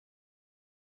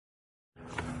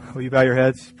Will you bow your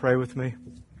heads? Pray with me.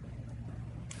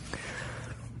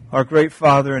 Our great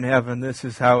Father in heaven, this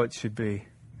is how it should be.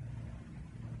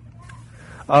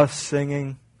 Us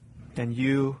singing and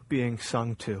you being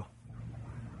sung to.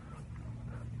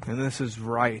 And this is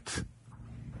right.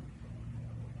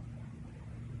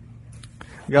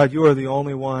 God, you are the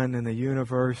only one in the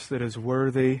universe that is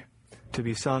worthy to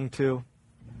be sung to.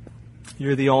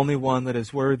 You're the only one that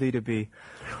is worthy to be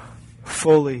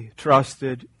fully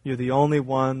trusted. You're the only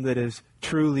one that is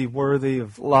truly worthy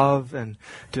of love and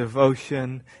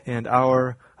devotion and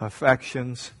our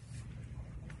affections.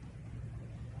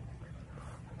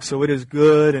 So it is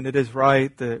good and it is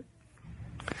right that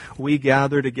we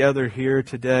gather together here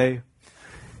today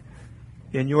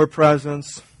in your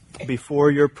presence,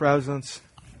 before your presence,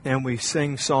 and we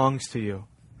sing songs to you.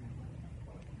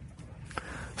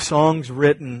 Songs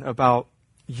written about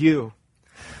you,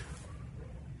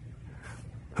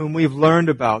 whom we've learned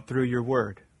about through your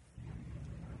word.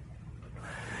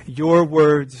 Your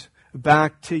words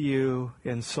back to you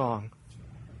in song.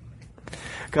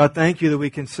 God, thank you that we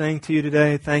can sing to you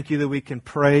today. Thank you that we can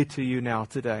pray to you now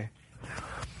today.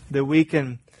 That we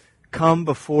can come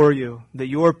before you, that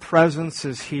your presence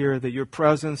is here, that your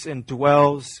presence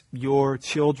indwells your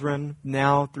children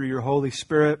now through your Holy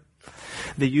Spirit,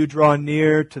 that you draw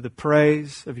near to the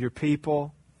praise of your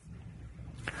people.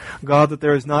 God, that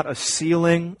there is not a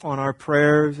ceiling on our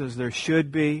prayers as there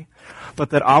should be, but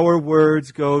that our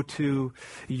words go to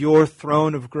your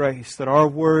throne of grace, that our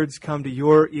words come to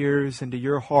your ears and to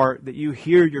your heart, that you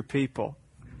hear your people.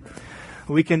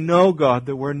 We can know, God,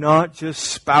 that we're not just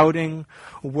spouting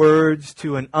words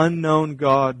to an unknown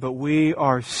God, but we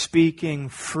are speaking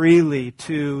freely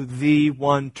to the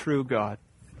one true God.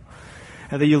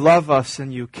 And that you love us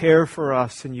and you care for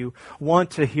us and you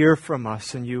want to hear from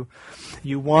us and you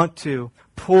want to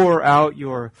pour out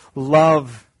your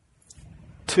love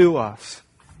to us.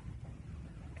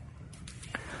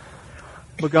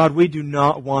 But God, we do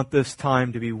not want this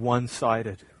time to be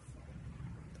one-sided.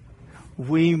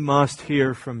 We must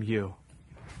hear from you.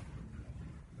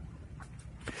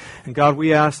 And God,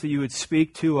 we ask that you would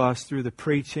speak to us through the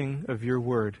preaching of your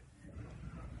word.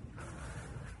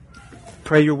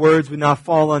 Pray your words would not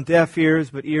fall on deaf ears,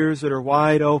 but ears that are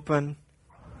wide open.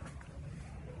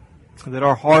 That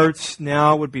our hearts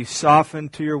now would be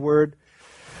softened to your word.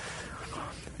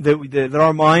 That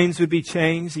our minds would be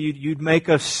changed. You'd make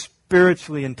us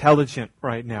spiritually intelligent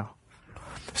right now,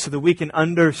 so that we can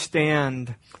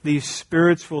understand these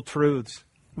spiritual truths.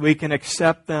 We can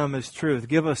accept them as truth.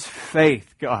 Give us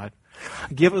faith, God.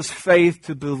 Give us faith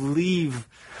to believe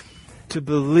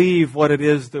what it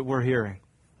is that we're hearing.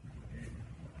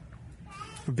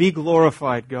 Be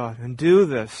glorified, God, and do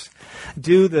this.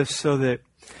 Do this so that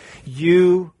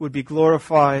you would be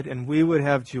glorified and we would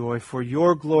have joy for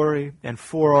your glory and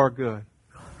for our good.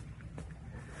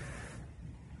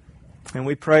 And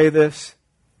we pray this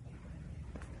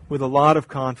with a lot of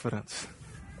confidence.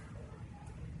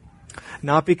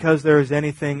 Not because there is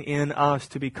anything in us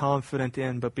to be confident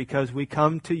in, but because we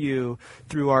come to you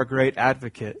through our great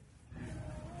advocate.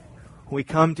 We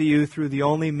come to you through the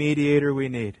only mediator we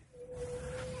need.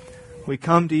 We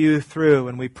come to you through,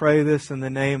 and we pray this in the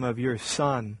name of your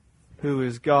Son, who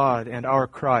is God and our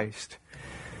Christ,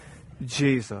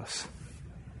 Jesus.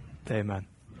 Amen.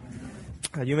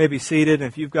 You may be seated, and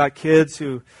if you've got kids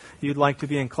who you'd like to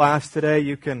be in class today,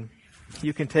 you can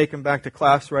take them back to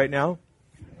class right now.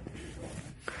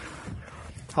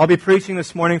 I'll be preaching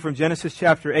this morning from Genesis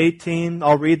chapter 18.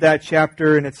 I'll read that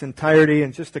chapter in its entirety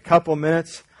in just a couple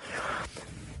minutes.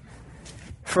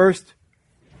 First,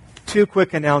 two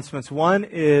quick announcements. One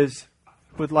is,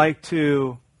 would like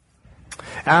to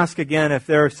ask again if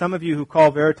there are some of you who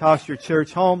call Veritas your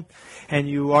church home and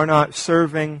you are not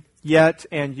serving yet,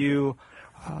 and you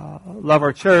love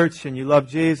our church and you love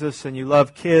Jesus and you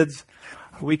love kids.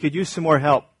 We could use some more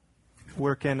help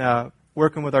working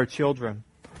with our children.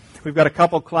 We've got a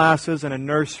couple classes and a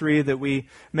nursery that we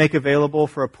make available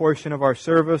for a portion of our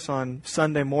service on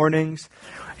Sunday mornings,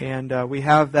 and we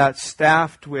have that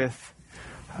staffed with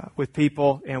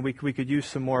people, and we could use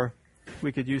some more.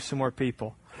 We could use some more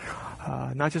people.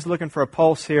 Not just looking for a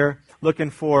pulse here, looking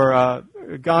for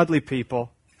godly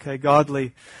people. Okay,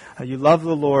 godly. You love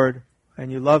the Lord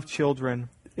and you love children,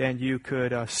 and you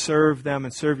could serve them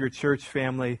and serve your church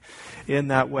family in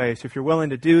that way. So if you're willing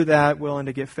to do that, willing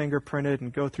to get fingerprinted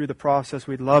and go through the process,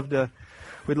 we'd love to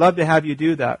have you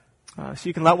do that. So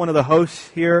you can let one of the hosts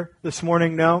here this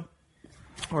morning know,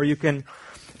 or you can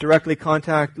directly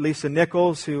contact Lisa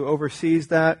Nichols, who oversees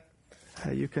that.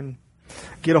 You can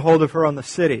get a hold of her on the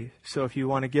city. So if you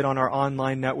want to get on our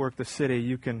online network, the city,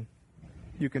 you can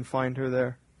find her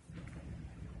there.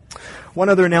 One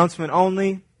other announcement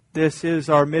only. This is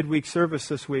our midweek service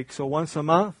this week. So once a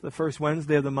month, the first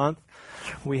Wednesday of the month,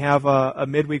 we have a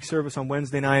midweek service on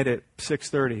Wednesday night at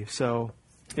 6:30. So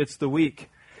it's the week.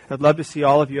 I'd love to see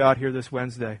all of you out here this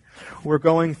Wednesday. We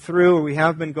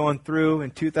have been going through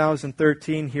in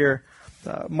 2013 here,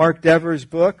 Mark Dever's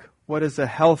book, What is a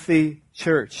Healthy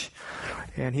Church?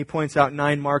 And he points out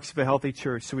 9 marks of a healthy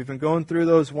church. So we've been going through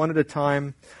those one at a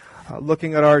time,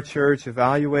 looking at our church,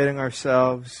 evaluating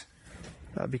ourselves,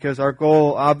 because our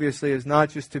goal obviously is not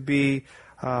just to be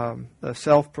a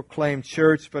self-proclaimed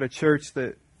church, but a church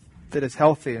that is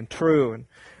healthy and true and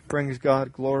brings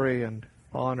God glory and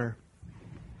honor.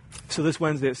 So this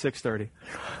Wednesday at 6:30.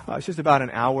 It's just about an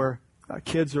hour.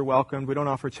 Kids are welcomed. We don't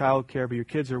offer child care, but your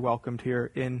kids are welcomed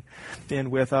here in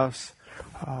with us.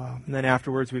 And then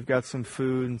afterwards we've got some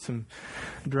food and some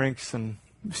drinks, and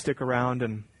stick around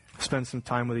and spend some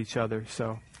time with each other.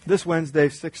 So this Wednesday,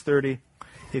 6:30,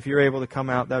 if you're able to come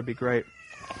out, that would be great.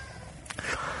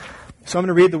 So I'm going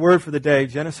to read the word for the day,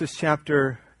 Genesis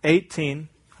chapter 18.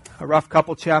 A rough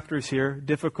couple chapters here,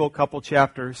 difficult couple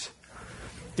chapters.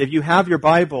 If you have your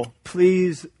Bible,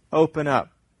 please open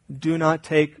up. Do not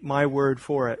take my word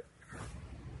for it.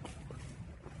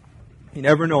 You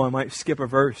never know, I might skip a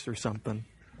verse or something.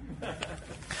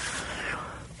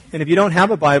 And if you don't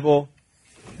have a Bible,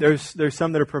 there's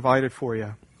some that are provided for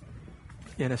you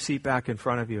in a seat back in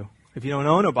front of you. If you don't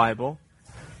own a Bible,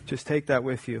 just take that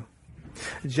with you.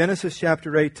 Genesis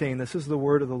chapter 18, this is the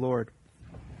word of the Lord.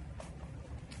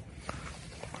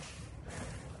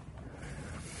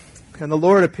 And the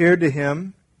Lord appeared to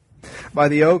him by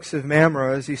the oaks of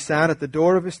Mamre as he sat at the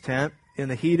door of his tent in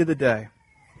the heat of the day.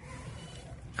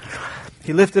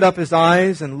 He lifted up his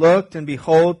eyes and looked, and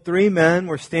behold, 3 men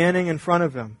were standing in front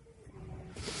of him.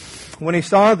 When he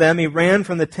saw them, he ran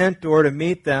from the tent door to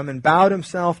meet them and bowed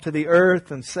himself to the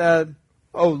earth and said,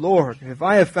 O Lord, if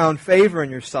I have found favor in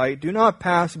your sight, do not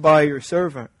pass by your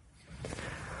servant.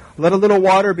 Let a little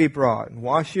water be brought, and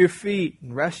wash your feet,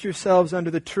 and rest yourselves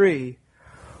under the tree,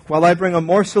 while I bring a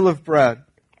morsel of bread,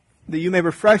 that you may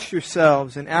refresh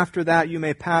yourselves, and after that you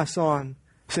may pass on,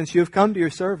 since you have come to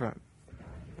your servant.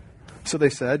 So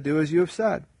they said, Do as you have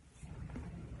said.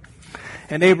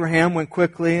 And Abraham went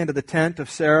quickly into the tent of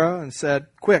Sarah and said,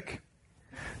 Quick,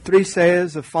 3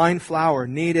 seahs of fine flour,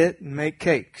 knead it and make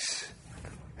cakes.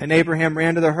 And Abraham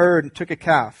ran to the herd and took a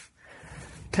calf,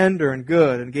 tender and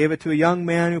good, and gave it to a young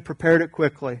man who prepared it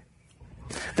quickly.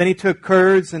 Then he took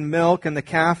curds and milk and the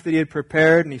calf that he had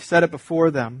prepared, and he set it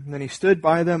before them. And then he stood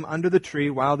by them under the tree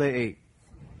while they ate.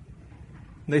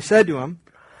 And they said to him,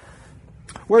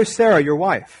 Where is Sarah, your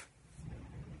wife?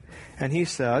 And he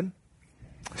said,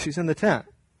 She's in the tent.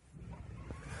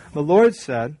 The Lord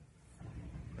said,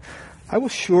 I will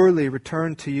surely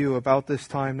return to you about this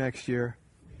time next year,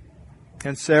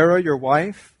 and Sarah, your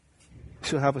wife,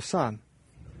 shall have a son.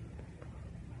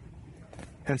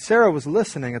 And Sarah was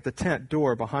listening at the tent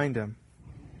door behind him.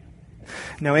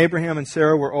 Now Abraham and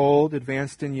Sarah were old,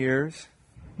 advanced in years.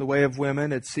 The way of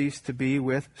women had ceased to be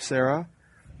with Sarah.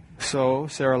 So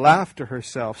Sarah laughed to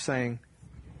herself, saying,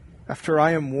 After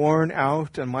I am worn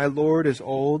out and my Lord is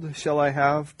old, shall I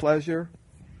have pleasure?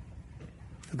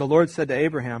 The Lord said to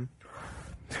Abraham,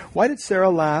 Why did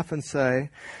Sarah laugh and say,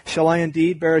 Shall I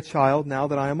indeed bear a child now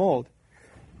that I am old?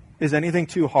 Is anything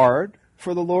too hard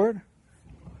for the Lord?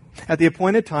 At the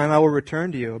appointed time I will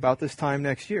return to you about this time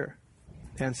next year,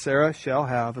 and Sarah shall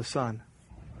have a son.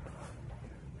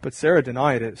 But Sarah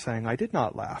denied it, saying, I did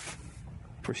not laugh,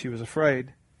 for she was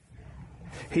afraid.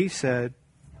 He said,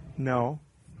 No,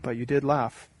 but you did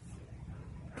laugh.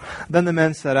 Then the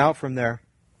men set out from there,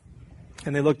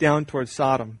 and they looked down towards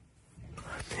Sodom.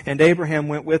 And Abraham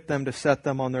went with them to set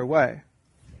them on their way.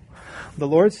 The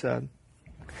Lord said,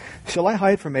 Shall I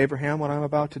hide from Abraham what I am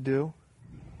about to do?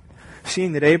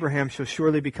 Seeing that Abraham shall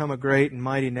surely become a great and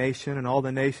mighty nation, and all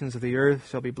the nations of the earth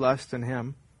shall be blessed in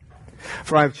him.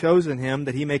 For I have chosen him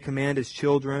that he may command his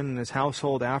children and his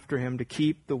household after him to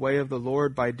keep the way of the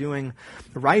Lord by doing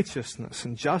righteousness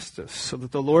and justice, so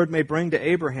that the Lord may bring to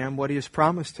Abraham what he has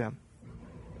promised him.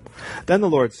 Then the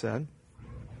Lord said,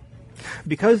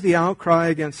 Because the outcry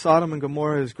against Sodom and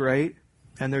Gomorrah is great,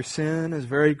 and their sin is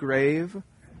very grave,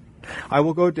 I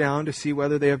will go down to see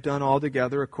whether they have done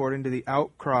altogether according to the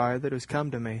outcry that has come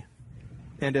to me.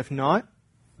 And if not,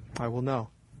 I will know.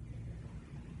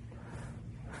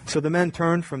 So the men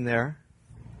turned from there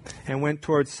and went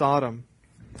towards Sodom.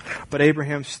 But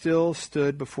Abraham still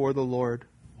stood before the Lord.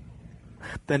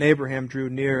 Then Abraham drew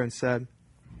near and said,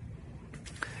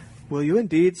 Will you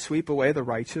indeed sweep away the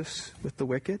righteous with the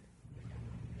wicked?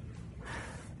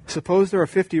 Suppose there are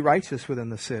 50 righteous within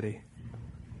the city.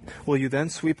 will you then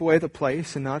sweep away the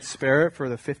place and not spare it for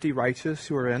the 50 righteous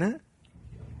who are in it?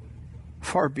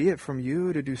 Far be it from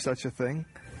you to do such a thing,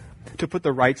 to put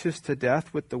the righteous to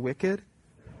death with the wicked,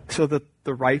 so that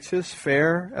the righteous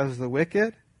fare as the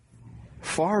wicked?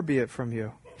 Far be it from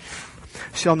you.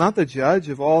 Shall not the judge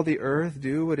of all the earth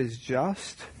do what is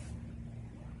just?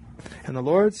 And the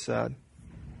Lord said,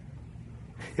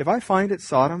 if I find at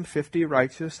Sodom 50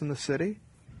 righteous in the city,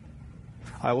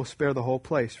 I will spare the whole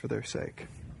place for their sake.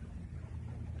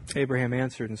 Abraham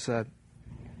answered and said,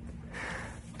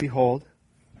 behold,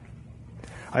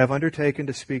 I have undertaken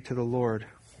to speak to the Lord,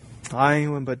 I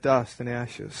who am but dust and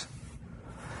ashes.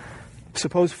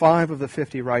 Suppose 5 of the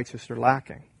 50 righteous are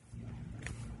lacking.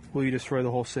 Will you destroy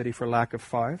the whole city for lack of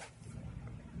 5?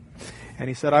 And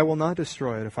he said, I will not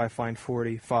destroy it if I find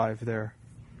 45 there.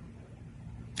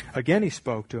 Again he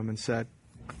spoke to him and said,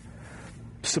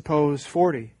 suppose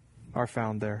 40 are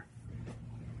found there.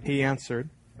 He answered,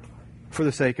 for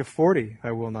the sake of 40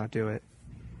 I will not do it.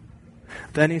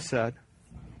 Then he said,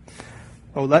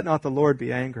 oh, let not the Lord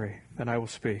be angry, and I will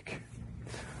speak.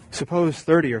 Suppose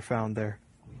 30 are found there.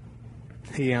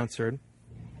 He answered,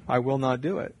 I will not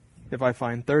do it if I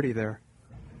find 30 there.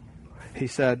 He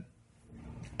said,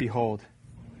 behold,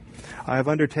 I have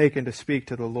undertaken to speak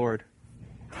to the Lord.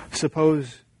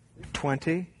 Suppose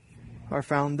 20 are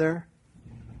found there.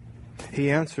 He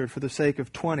answered, for the sake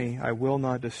of 20 I will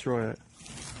not destroy it.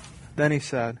 Then he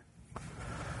said,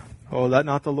 oh, let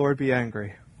not the Lord be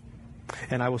angry,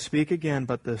 and I will speak again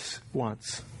but this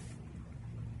once.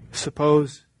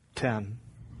 Suppose 10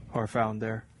 are found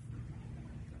there.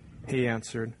 He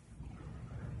answered,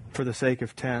 for the sake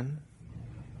of 10,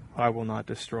 I will not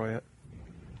destroy it.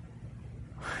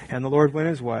 And the Lord went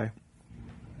his way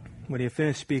when he had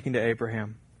finished speaking to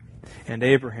Abraham, and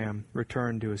Abraham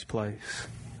returned to his place.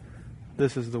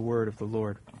 This is the word of the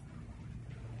Lord.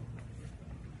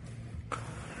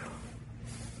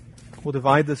 We'll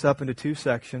divide this up into 2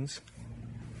 sections.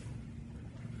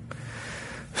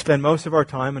 Spend most of our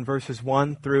time in verses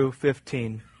 1 through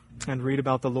 15 and read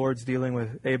about the Lord's dealing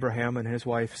with Abraham and his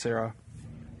wife Sarah.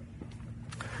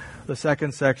 The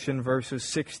second section, verses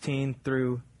 16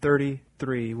 through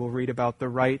 33, we'll read about the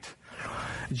right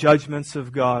judgments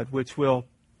of God, which will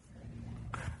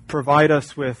provide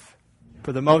us with,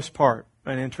 for the most part,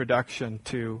 an introduction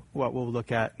to what we'll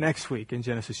look at next week in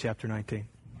Genesis chapter 19.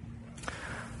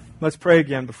 Let's pray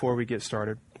again before we get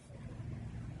started.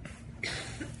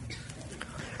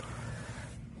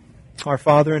 Our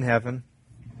Father in heaven,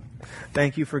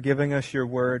 thank you for giving us your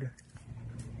word,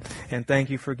 and thank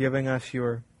you for giving us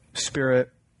your Spirit,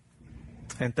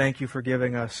 and thank you for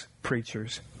giving us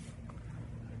preachers.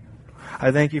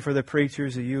 I thank you for the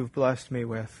preachers that you've blessed me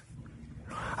with.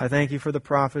 I thank you for the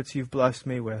prophets you've blessed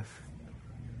me with.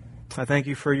 I thank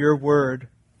you for your word,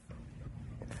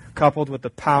 coupled with the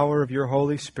power of your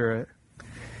Holy Spirit,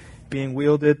 being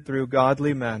wielded through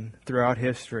godly men throughout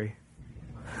history,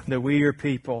 that we, your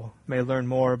people, may learn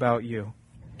more about you.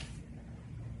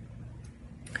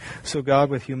 So God,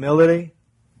 with humility,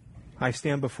 I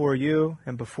stand before you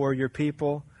and before your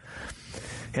people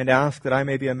and ask that I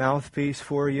may be a mouthpiece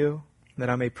for you, that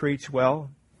I may preach well,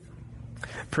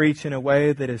 preach in a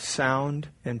way that is sound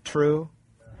and true,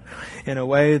 in a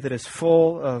way that is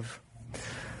full of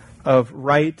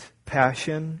right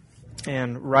passion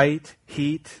and right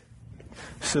heat,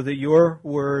 so that your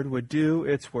word would do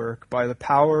its work by the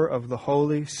power of the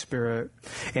Holy Spirit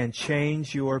and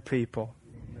change your people.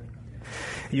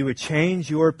 You would change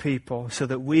your people so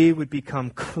that we would become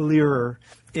clearer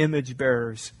image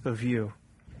bearers of you,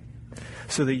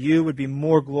 so that you would be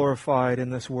more glorified in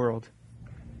this world,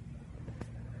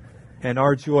 and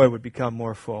our joy would become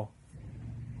more full.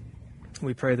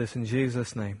 We pray this in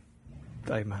Jesus' name.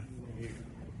 Amen.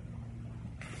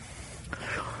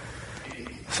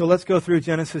 So let's go through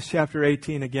Genesis chapter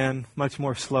 18 again, much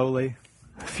more slowly,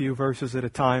 a few verses at a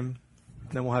time,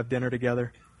 then we'll have dinner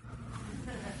together.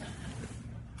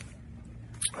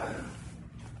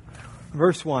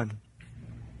 Verse 1.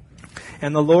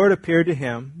 And the Lord appeared to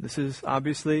him. This is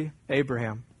obviously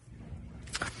Abraham.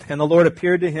 And the Lord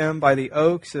appeared to him by the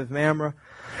oaks of Mamre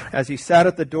as he sat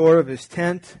at the door of his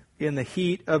tent in the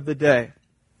heat of the day.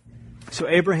 So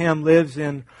Abraham lives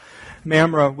in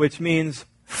Mamre, which means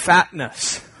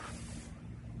fatness.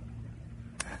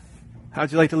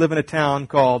 How'd you like to live in a town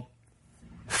called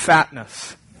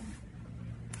Fatness?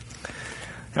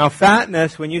 Now,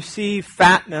 fatness, when you see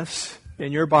fatness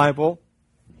in your Bible,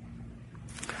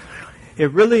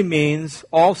 it really means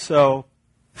also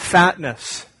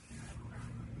fatness.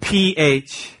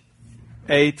 P-H-A-T-N-E-S-S.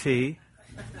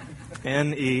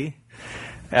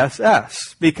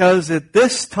 Because at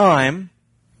this time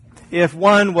if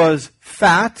one was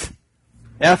fat,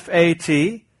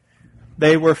 F-A-T,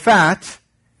 they were fat,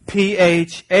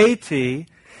 P-H-A-T,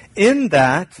 in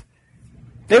that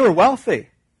they were wealthy.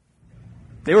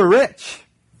 They were rich.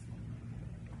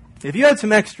 If you had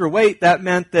some extra weight, that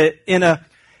meant that in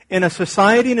a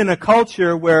society and in a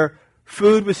culture where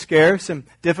food was scarce and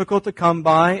difficult to come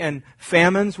by and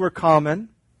famines were common,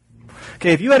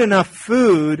 okay, if you had enough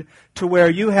food to where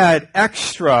you had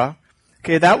extra,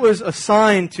 okay, that was a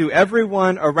sign to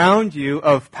everyone around you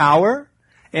of power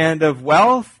and of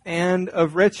wealth and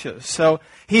of riches. So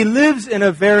he lives in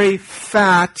a very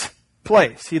fat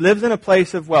place. He lives in a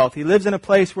place of wealth. He lives in a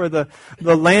place where the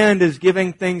land is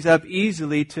giving things up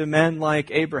easily to men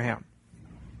like Abraham.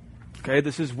 Okay,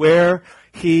 this is where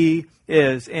he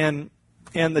is. And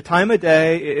the time of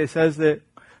day, it says that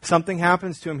something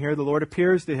happens to him here. The Lord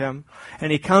appears to him,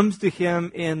 and he comes to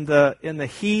him in the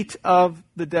heat of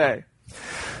the day.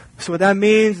 So what that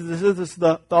means, this is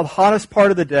the hottest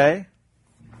part of the day.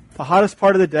 The hottest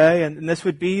part of the day, and this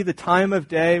would be the time of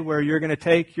day where you're going to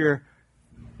take your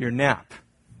nap.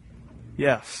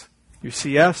 Yes, your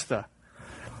siesta.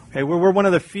 Okay, we're one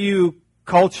of the few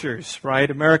cultures,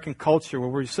 right, American culture, where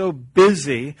we're so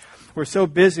busy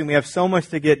and we have so much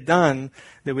to get done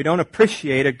that we don't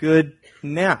appreciate a good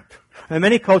nap. And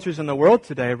many cultures in the world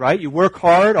today, right, you work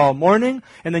hard all morning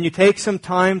and then you take some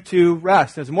time to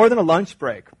rest. It's more than a lunch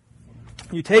break.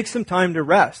 You take some time to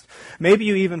rest. Maybe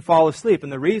you even fall asleep, and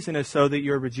the reason is so that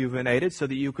you're rejuvenated, so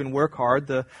that you can work hard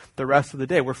the rest of the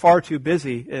day. We're far too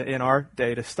busy in our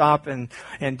day to stop and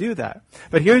do that.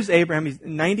 But here's Abraham. He's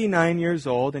 99 years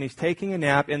old, and he's taking a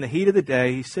nap in the heat of the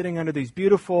day. He's sitting under these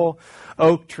beautiful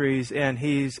oak trees, and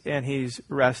he's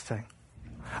resting.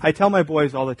 I tell my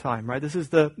boys all the time, right? This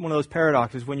is one of those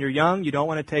paradoxes. When you're young, you don't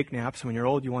want to take naps. When you're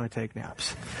old, you want to take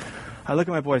naps. I look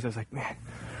at my boys, I was like, man,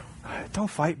 don't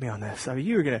fight me on this. I mean,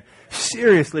 you're going to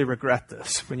seriously regret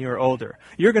this when you're older.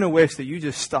 You're going to wish that you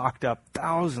just stocked up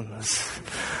thousands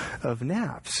of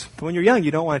naps. But when you're young,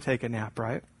 you don't want to take a nap,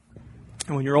 right?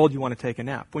 And when you're old, you want to take a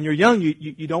nap. When you're young,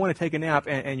 you don't want to take a nap,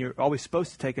 and you're always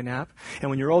supposed to take a nap. And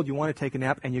when you're old, you want to take a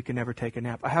nap, and you can never take a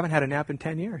nap. I haven't had a nap in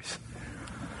 10 years.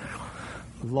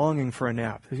 Longing for a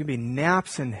nap. There's going to be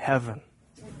naps in heaven.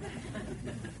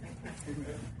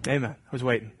 Amen. I was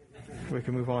waiting. We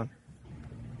can move on.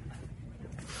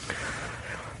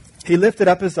 He lifted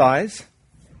up his eyes,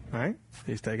 right?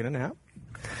 He's taking a nap.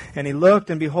 And he looked,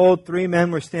 and behold, 3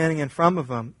 men were standing in front of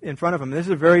him. This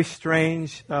is a very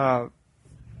strange,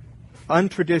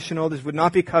 untraditional, this would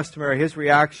not be customary, his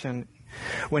reaction.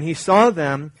 When he saw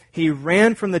them, he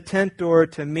ran from the tent door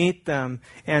to meet them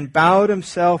and bowed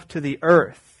himself to the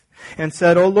earth and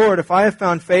said, O Lord, if I have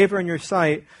found favor in your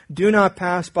sight, do not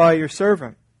pass by your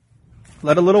servant.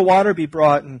 Let a little water be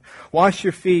brought, and wash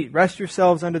your feet. Rest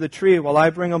yourselves under the tree while I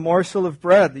bring a morsel of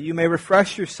bread, that you may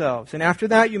refresh yourselves. And after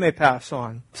that you may pass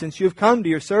on, since you have come to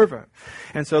your servant.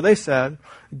 And so they said,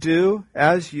 do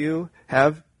as you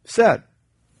have said.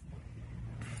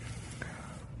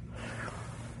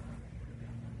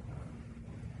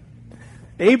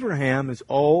 Abraham is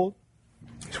old.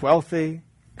 He's wealthy.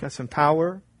 Got some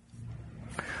power.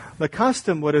 The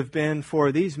custom would have been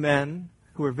for these men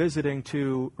who are visiting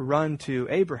to run to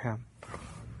Abraham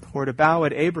or to bow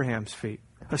at Abraham's feet,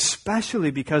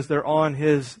 especially because they're on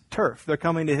his turf. They're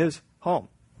coming to his home.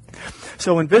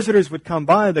 So when visitors would come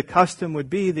by, the custom would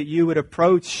be that you would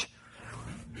approach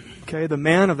the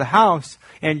man of the house,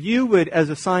 and you would, as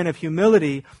a sign of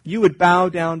humility, you would bow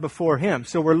down before him.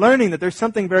 So we're learning that there's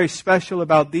something very special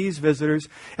about these visitors,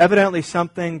 evidently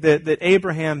something that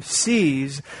Abraham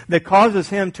sees that causes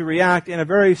him to react in a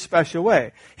very special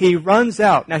way. He runs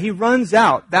out. Now he runs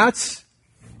out.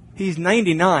 He's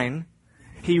 99.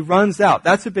 He runs out.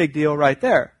 That's a big deal right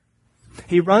there.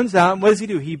 He runs out, and what does he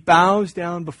do? He bows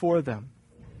down before them.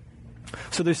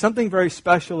 So there's something very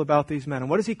special about these men. And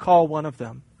what does he call one of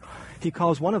them? He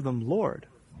calls one of them Lord.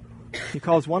 He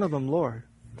calls one of them Lord,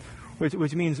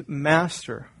 which means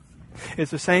master.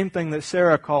 It's the same thing that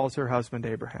Sarah calls her husband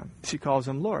Abraham. She calls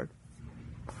him Lord.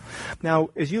 Now,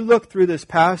 as you look through this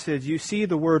passage, you see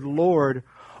the word Lord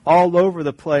all over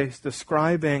the place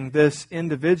describing this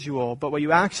individual, but what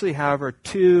you actually have are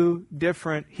 2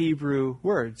 different Hebrew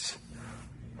words.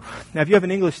 Now, if you have an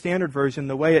English Standard Version,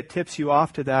 the way it tips you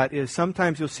off to that is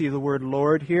sometimes you'll see the word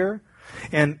Lord here,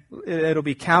 and it'll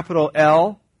be capital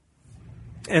L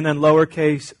and then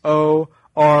lowercase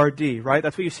O-R-D, right?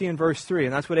 That's what you see in verse 3,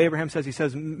 and that's what Abraham says. He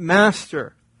says,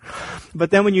 Master. But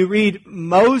then when you read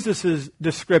Moses'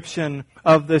 description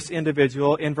of this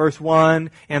individual in verse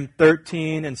 1 and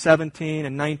 13 and 17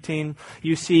 and 19,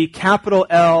 you see capital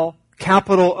L,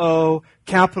 capital O,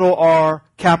 capital R,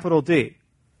 capital D.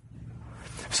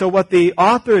 So what the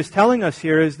author is telling us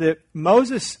here is that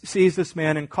Moses sees this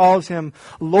man and calls him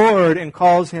Lord and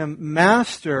calls him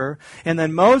Master. And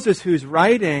then Moses, who's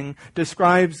writing,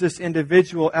 describes this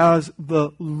individual as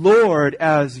the Lord,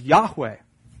 as Yahweh,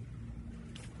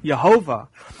 Jehovah,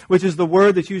 which is the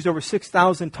word that's used over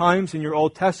 6,000 times in your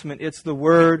Old Testament. It's the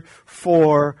word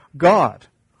for God.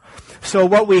 So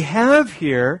what we have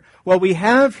here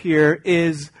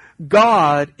is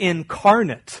God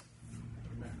incarnate,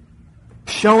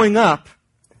 showing up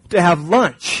to have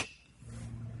lunch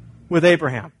with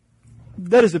Abraham.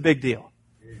 That is a big deal.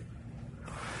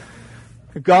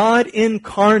 God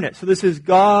incarnate. So this is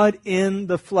God in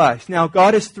the flesh. Now,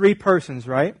 God is three persons,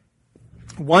 right?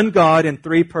 One God in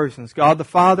three persons. God the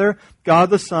Father, God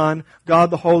the Son,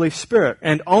 God the Holy Spirit.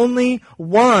 And only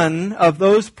one of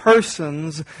those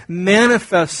persons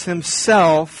manifests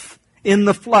himself in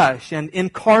the flesh and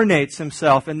incarnates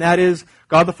himself, and that is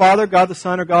God the Father, God the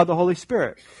Son, or God the Holy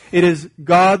Spirit. It is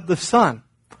God the Son.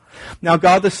 Now,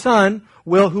 God the Son,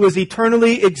 who has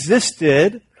eternally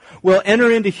existed, will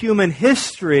enter into human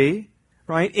history,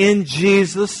 right, in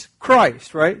Jesus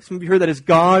Christ, right? Some of you heard that is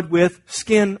God with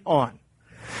skin on.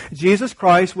 Jesus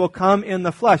Christ will come in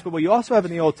the flesh. But what you also have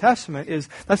in the Old Testament is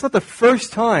that's not the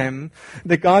first time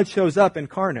that God shows up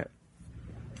incarnate.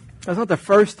 That's not the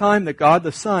first time that God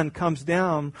the Son comes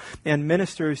down and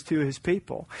ministers to His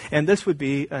people. And this would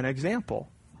be an example.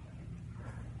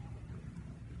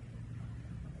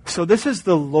 So this is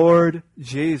the Lord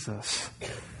Jesus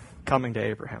coming to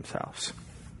Abraham's house.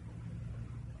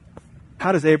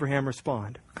 How does Abraham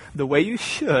respond? The way you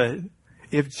should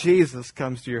if Jesus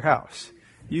comes to your house.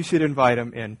 You should invite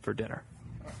him in for dinner.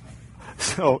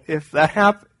 So if that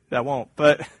happens, that won't,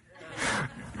 but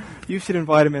you should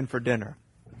invite him in for dinner.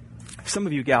 Some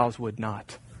of you gals would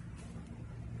not.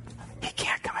 He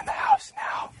can't come in the house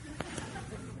now.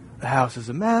 The house is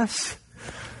a mess.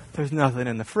 There's nothing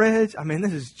in the fridge. I mean,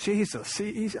 this is Jesus.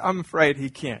 I'm afraid he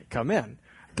can't come in.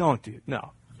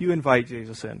 No. You invite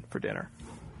Jesus in for dinner.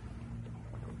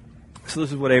 So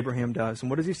this is what Abraham does.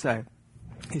 And what does he say?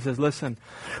 He says, listen,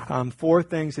 4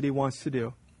 things that he wants to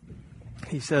do.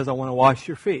 He says, I want to wash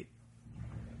your feet.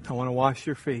 I want to wash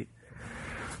your feet.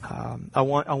 I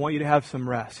want you to have some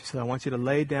rest. He says, I want you to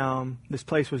lay down. This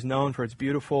place was known for its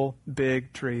beautiful,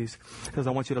 big trees. He says,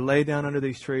 I want you to lay down under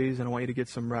these trees, and I want you to get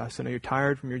some rest. I know you're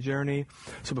tired from your journey,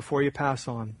 so before you pass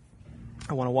on,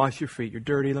 I want to wash your feet. You're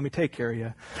dirty. Let me take care of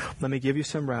you. Let me give you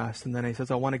some rest. And then he says,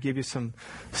 I want to give you some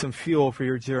fuel for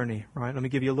your journey, right? Let me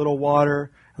give you a little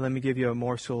water, and let me give you a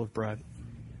morsel of bread.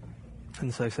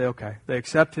 And so they say, okay. They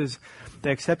accept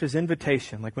his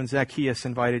invitation, like when Zacchaeus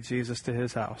invited Jesus to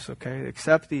his house, okay? They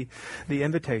accept the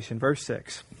invitation. Verse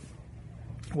 6.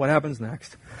 What happens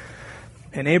next?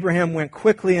 And Abraham went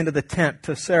quickly into the tent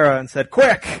to Sarah and said,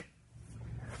 quick!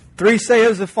 3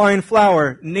 seahs of fine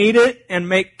flour, knead it and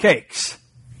make cakes.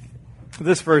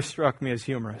 This verse struck me as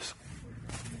humorous.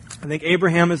 I think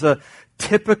Abraham is a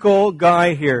typical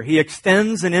guy here. He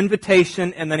extends an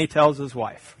invitation and then he tells his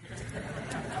wife.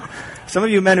 Some of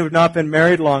you men who have not been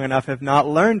married long enough have not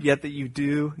learned yet that you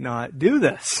do not do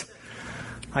this.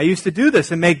 I used to do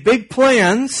this and make big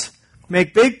plans,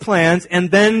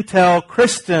 and then tell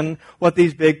Kristen what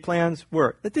these big plans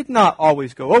were. That did not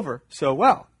always go over so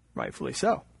well, rightfully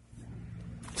so.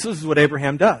 So this is what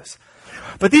Abraham does.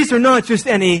 But these are not just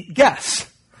any guests.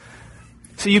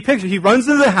 So you picture, he runs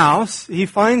into the house, he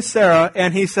finds Sarah,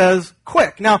 and he says,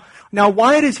 quick. Now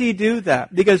why does he do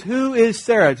that? Because who is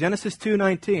Sarah? Genesis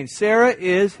 2:19. Sarah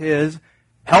is his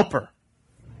helper.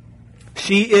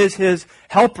 She is his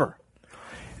helper.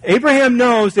 Abraham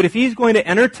knows that if he's going to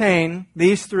entertain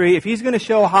these 3, if he's going to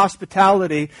show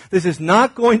hospitality, this is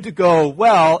not going to go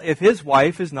well if his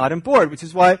wife is not on board, which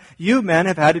is why you men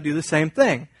have had to do the same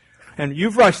thing. And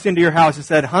you've rushed into your house and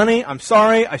said, honey, I'm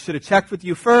sorry, I should have checked with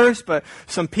you first, but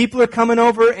some people are coming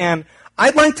over and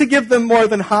I'd like to give them more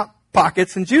than Hot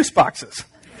Pockets and juice boxes,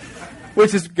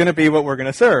 which is going to be what we're going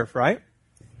to serve, right?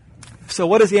 So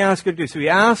what does he ask her to do? So he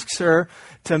asks her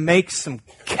to make some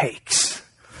cakes.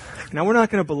 Now, we're not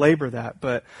going to belabor that,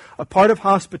 but a part of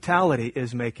hospitality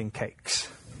is making cakes.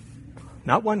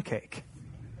 Not one cake,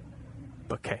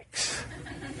 but cakes.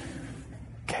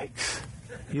 Cakes.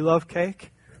 You love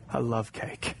cake? I love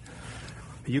cake.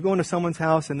 You go into someone's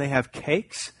house and they have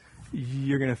cakes,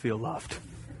 you're going to feel loved.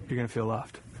 You're going to feel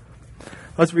loved.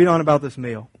 Let's read on about this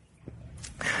meal.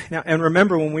 Now, and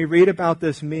remember, when we read about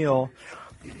this meal,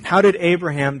 how did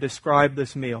Abraham describe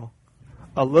this meal?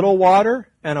 A little water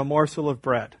and a morsel of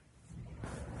bread.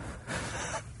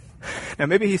 Now,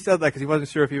 maybe he said that because he wasn't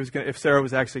sure if Sarah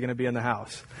was actually going to be in the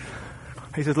house.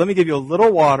 He says, let me give you a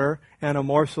little water and a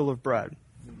morsel of bread.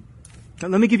 Now,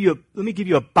 let me give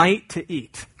you a bite to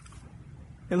eat.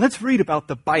 And let's read about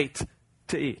the bite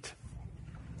to eat.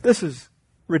 This is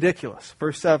ridiculous.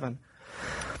 Verse 7.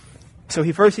 So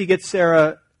he gets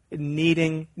Sarah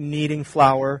kneading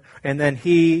flour, and then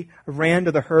he ran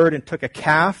to the herd and took a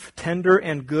calf, tender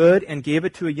and good, and gave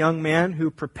it to a young man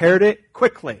who prepared it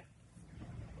quickly.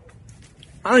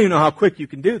 I don't even know how quick you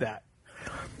can do that.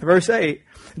 Verse 8.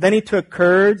 Then he took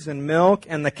curds and milk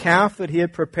and the calf that he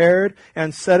had prepared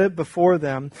and set it before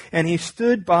them, and he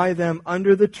stood by them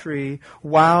under the tree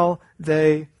while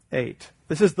they ate.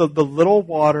 This is the little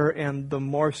water and the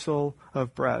morsel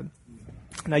of bread.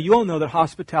 Now, you all know that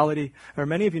hospitality, or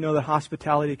many of you know that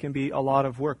hospitality can be a lot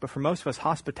of work, but for most of us,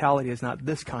 hospitality is not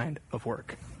this kind of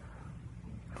work.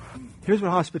 Here's what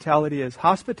hospitality is.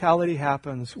 Hospitality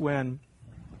happens when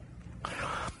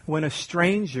a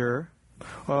stranger,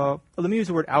 let me use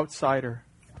the word outsider.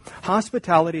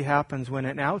 Hospitality happens when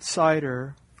an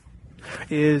outsider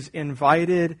is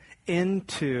invited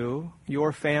into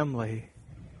your family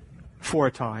for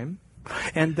a time,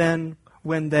 and then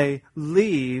when they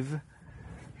leave,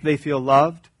 they feel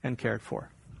loved and cared for.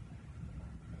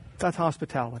 That's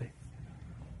hospitality.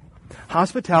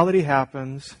 Hospitality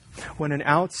happens when an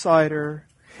outsider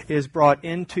is brought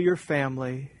into your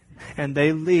family and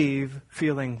they leave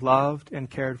feeling loved and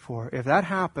cared for. If that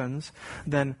happens,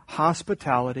 then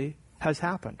hospitality has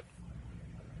happened.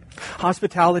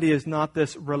 Hospitality is not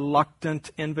this reluctant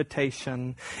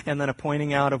invitation and then a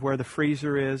pointing out of where the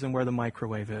freezer is and where the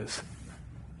microwave is.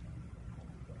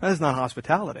 That is not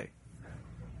hospitality.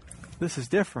 This is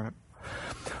different.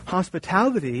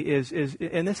 Hospitality is,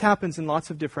 and this happens in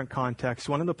lots of different contexts.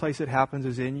 One of the places it happens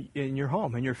is in your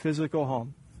home, in your physical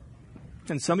home.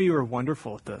 And some of you are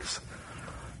wonderful at this.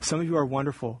 Some of you are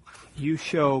wonderful. You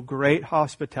show great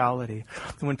hospitality.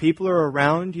 And when people are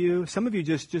around you, some of you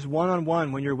just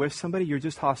one-on-one, when you're with somebody, you're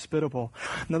just hospitable.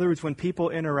 In other words, when people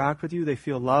interact with you, they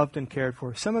feel loved and cared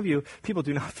for. Some of you, people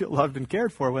do not feel loved and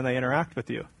cared for when they interact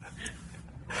with you.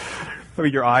 I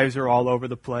mean, your eyes are all over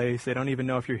the place. They don't even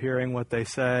know if you're hearing what they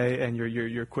say, and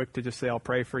you're quick to just say, I'll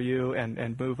pray for you,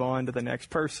 and move on to the next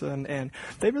person. And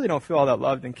they really don't feel all that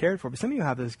loved and cared for. But some of you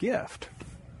have this gift.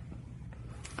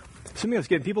 Some of you have this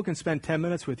gift. People can spend 10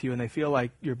 minutes with you, and they feel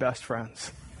like you're best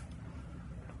friends.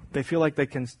 They feel like they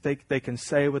can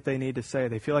say what they need to say.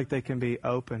 They feel like they can be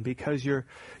open because you're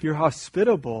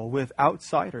hospitable with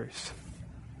outsiders.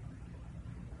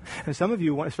 And some of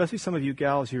you, especially some of you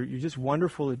gals, you're just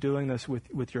wonderful at doing this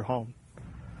with your home.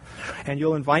 And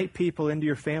you'll invite people into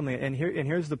your family. And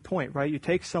here's the point, right? You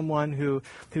take someone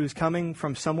who's coming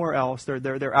from somewhere else.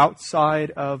 They're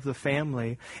outside of the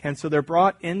family. And so they're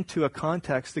brought into a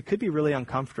context that could be really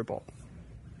uncomfortable.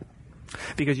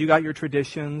 Because you got your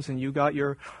traditions and you got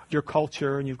your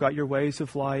culture and you've got your ways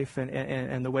of life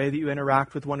and the way that you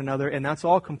interact with one another, and that's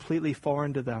all completely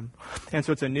foreign to them. And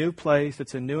so it's a new place,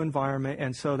 it's a new environment,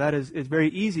 and so it's very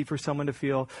easy for someone to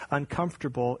feel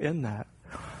uncomfortable in that.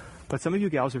 But some of you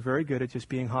gals are very good at just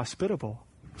being hospitable.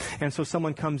 And so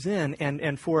someone comes in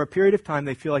and for a period of time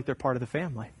they feel like they're part of the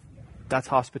family. That's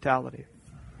hospitality.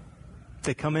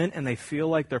 They come in and they feel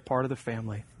like they're part of the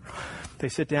family. They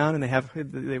sit down and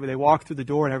they walk through the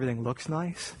door and everything looks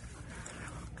nice.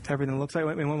 Everything looks like.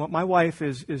 I mean, my wife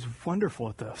is wonderful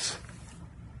at this.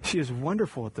 She is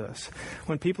wonderful at this.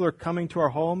 When people are coming to our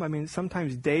home, I mean,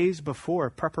 sometimes days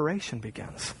before, preparation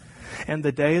begins. And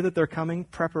the day that they're coming,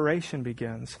 preparation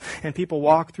begins. And people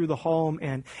walk through the home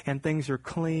and things are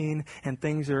clean and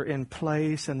things are in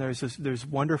place and there's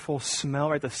wonderful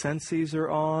smell, right? The senses are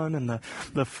on and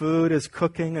the food is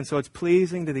cooking, and so it's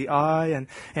pleasing to the eye, and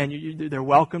they're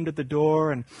welcomed at the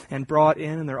door and brought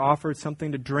in, and they're offered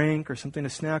something to drink or something to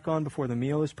snack on before the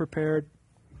meal is prepared.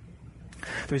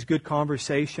 There's good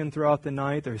conversation throughout the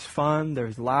night. There's fun.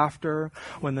 There's laughter.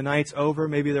 When the night's over,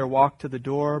 maybe they're walked to the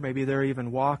door. Maybe they're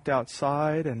even walked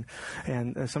outside. And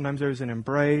sometimes there's an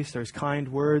embrace. There's kind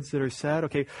words that are said.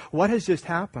 Okay, what has just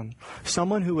happened?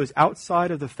 Someone who was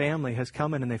outside of the family has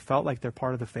come in and they felt like they're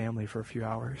part of the family for a few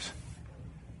hours.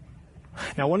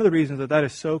 Now, one of the reasons that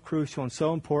is so crucial and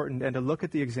so important, and to look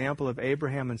at the example of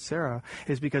Abraham and Sarah,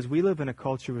 is because we live in a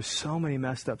culture with so many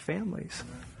messed up families.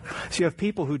 So you have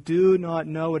people who do not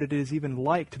know what it is even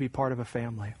like to be part of a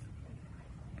family.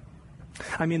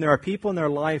 I mean, there are people in their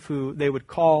life who they would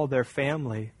call their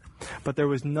family, but there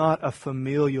was not a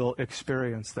familial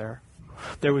experience there.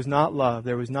 There was not love.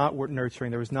 There was not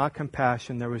nurturing. There was not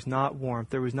compassion. There was not warmth.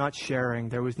 There was not sharing.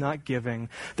 There was not giving.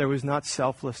 There was not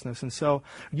selflessness. And so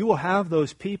you will have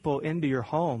those people into your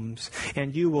homes,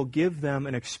 and you will give them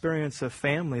an experience of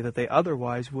family that they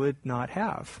otherwise would not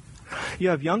have. You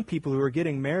have young people who are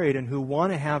getting married and who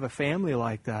want to have a family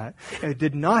like that, and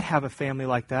did not have a family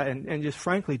like that, and just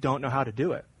frankly don't know how to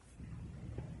do it.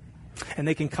 And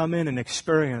they can come in and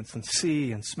experience and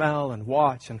see and smell and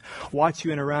watch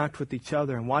you interact with each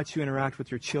other and watch you interact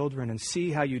with your children and see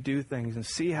how you do things and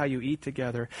see how you eat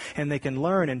together. And they can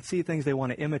learn and see things they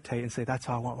want to imitate and say, that's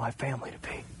how I want my family to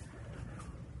be.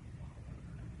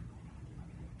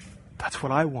 That's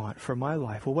what I want for my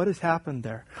life. Well, what has happened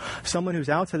there? Someone who's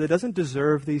outside that doesn't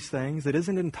deserve these things, that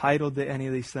isn't entitled to any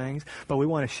of these things, but we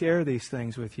want to share these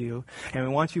things with you, and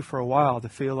we want you for a while to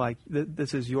feel like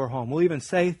this is your home. We'll even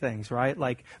say things, right?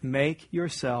 Like, make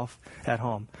yourself at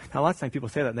home. Now, a lot of times people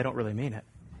say that and they don't really mean it.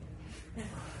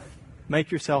 Make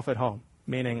yourself at home,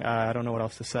 meaning, I don't know what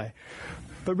else to say.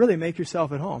 But really, make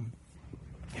yourself at home.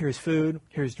 Here's food,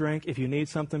 here's drink. If you need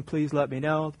something, please let me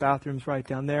know. The bathroom's right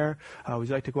down there. Would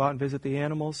you like to go out and visit the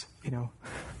animals? You know,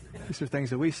 these are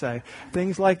things that we say.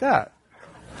 Things like that.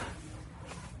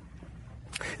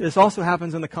 This also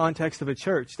happens in the context of a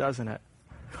church, doesn't it?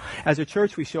 As a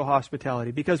church, we show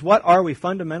hospitality. Because what are we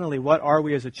fundamentally? What are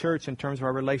we as a church in terms of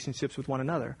our relationships with one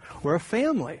another? We're a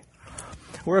family.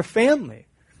 We're a family.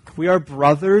 We are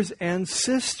brothers and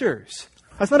sisters.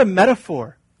 That's not a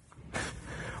metaphor.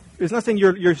 There's nothing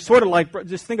you're sort of like,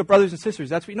 just think of brothers and sisters.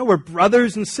 That's what you know. We're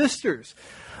brothers and sisters.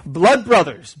 Blood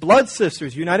brothers, blood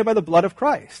sisters, united by the blood of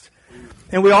Christ.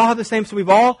 And we all have the same, so we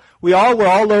all were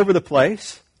all over the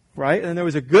place, right? And there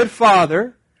was a good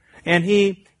father, and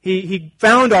he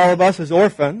found all of us as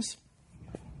orphans,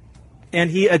 and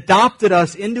he adopted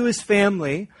us into his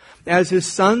family as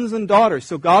his sons and daughters.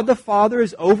 So God the Father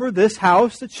is over this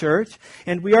house, the church,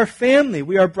 and we are family.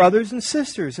 We are brothers and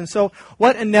sisters. And so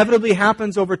what inevitably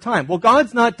happens over time? Well,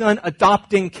 God's not done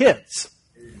adopting kids.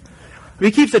 He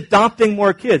keeps adopting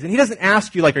more kids. And he doesn't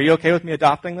ask you, like, are you okay with me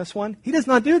adopting this one? He does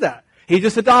not do that. He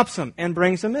just adopts them and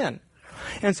brings them in.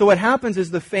 And so what happens is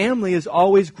the family is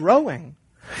always growing.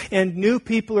 And new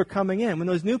people are coming in. When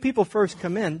those new people first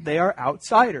come in, they are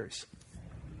outsiders.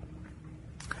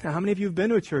 Now, how many of you have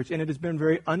been to a church and it has been a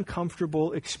very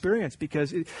uncomfortable experience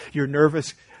because you're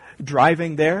nervous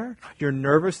driving there, you're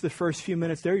nervous the first few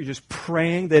minutes there, you're just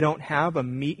praying they don't have a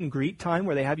meet and greet time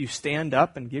where they have you stand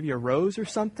up and give you a rose or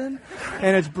something,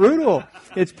 and it's brutal,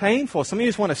 it's painful. Some of you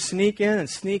just want to sneak in and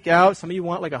sneak out. Some of you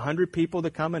want like 100 people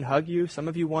to come and hug you. Some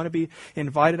of you want to be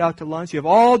invited out to lunch. You have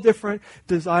all different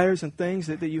desires and things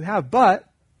that you have, but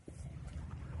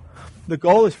the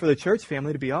goal is for the church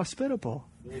family to be hospitable.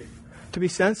 To be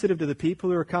sensitive to the people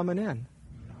who are coming in.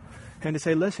 And to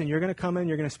say, listen, you're going to come in,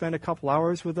 you're going to spend a couple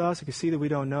hours with us. I can see that we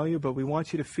don't know you, but we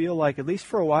want you to feel like, at least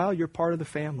for a while, you're part of the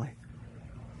family.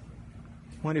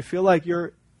 We want you to feel like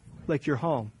you're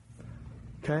home.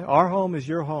 Okay? Our home is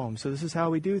your home. So this is how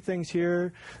we do things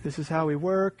here. This is how we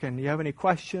work. And you have any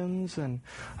questions? And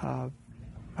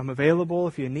I'm available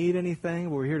if you need anything.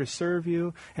 We're here to serve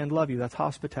you and love you. That's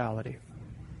hospitality.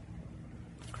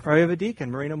 Or we have a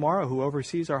deacon, Marina Morrow, who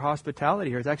oversees our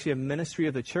hospitality here. It's actually a ministry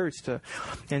of the church to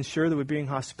ensure that we're being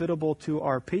hospitable to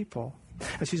our people.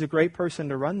 And she's a great person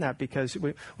to run that because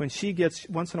when she gets,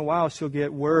 once in a while, she'll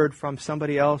get word from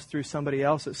somebody else through somebody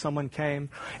else that someone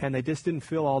came and they just didn't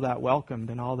feel all that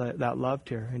welcomed and all that loved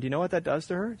here. And do you know what that does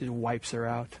to her? It just wipes her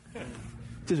out.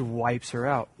 It just wipes her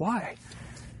out. Why?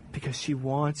 Because she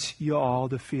wants you all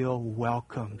to feel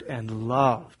welcomed and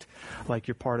loved like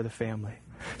you're part of the family.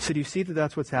 So do you see that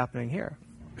that's what's happening here?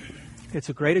 It's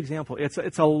a great example. It's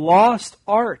a lost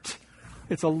art.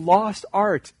 It's a lost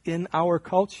art in our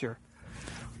culture.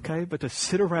 Okay, but to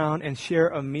sit around and share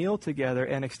a meal together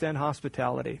and extend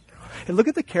hospitality. And look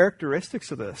at the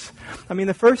characteristics of this. I mean,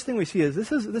 the first thing we see is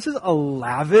this is a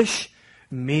lavish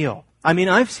meal. I mean,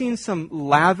 I've seen some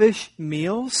lavish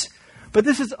meals, but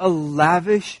this is a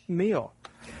lavish meal.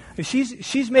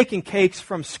 She's making cakes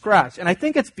from scratch. And I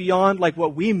think it's beyond like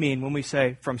what we mean when we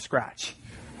say from scratch.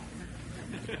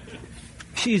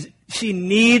 She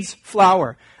needs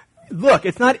flour. Look,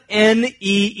 it's not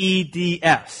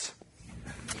Needs.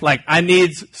 Like, I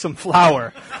need some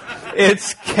flour.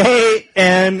 It's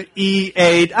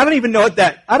Knea. I don't even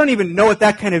know what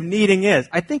that kind of kneading is.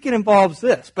 I think it involves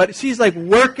this. But she's like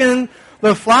working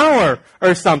the flour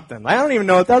or something. I don't even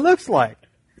know what that looks like.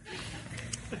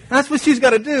 That's what she's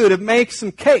got to do to make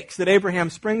some cakes that Abraham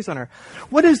springs on her.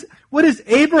 What does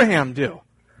Abraham do?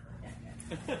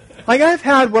 Like, I've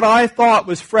had what I thought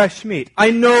was fresh meat.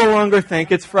 I no longer think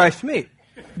it's fresh meat.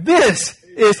 This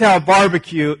is how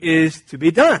barbecue is to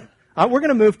be done. We're going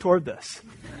to move toward this.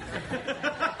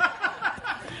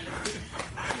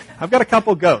 I've got a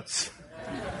couple goats.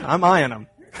 I'm eyeing them.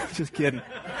 Just kidding.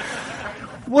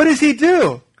 What does he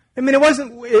do? I mean, it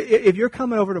wasn't, if you're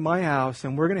coming over to my house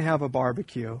and we're going to have a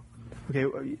barbecue, okay,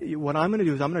 what I'm going to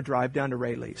do is I'm going to drive down to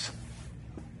Rayleigh's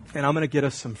and I'm going to get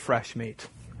us some fresh meat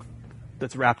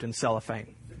that's wrapped in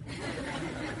cellophane.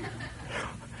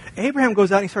 Abraham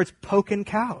goes out and he starts poking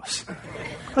cows.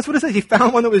 That's what it says. He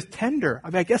found one that was tender. I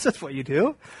mean, I guess that's what you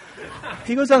do.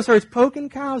 He goes out and starts poking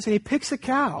cows, and he picks a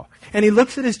cow. And he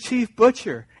looks at his chief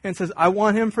butcher and says, I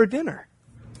want him for dinner.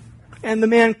 And the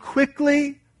man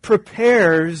quickly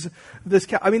prepares this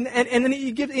cow. I mean, and then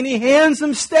he hands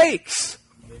him steaks.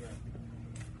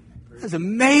 That's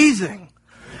amazing.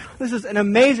 This is an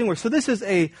amazing work. So this is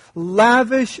a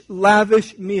lavish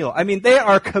meal. I mean, they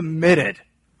are committed.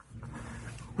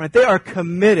 Right? They are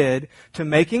committed to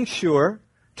making sure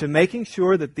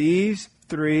that these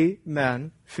three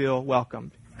men feel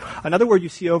welcomed. Another word you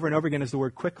see over and over again is the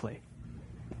word quickly.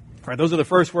 Right? Those are the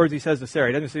first words he says to Sarah.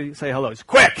 He doesn't say hello. It's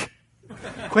quick.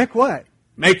 Quick what?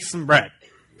 Make some bread.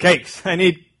 Cakes. I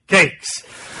need cakes.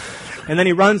 And then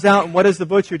he runs out, and what does the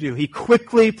butcher do? He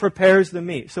quickly prepares the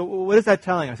meat. So what is that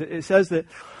telling us? It says that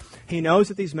he knows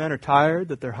that these men are tired,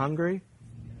 that they're hungry,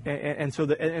 and so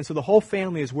the whole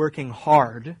family is working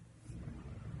hard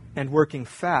and working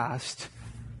fast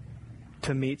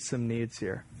to meet some needs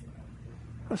here.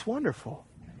 That's wonderful.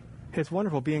 It's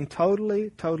wonderful, being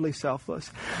totally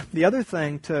selfless. The other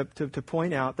thing to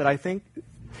point out that I think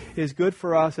is good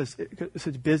for us as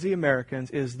such busy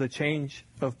Americans is the change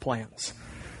of plans.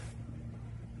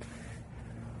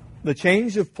 The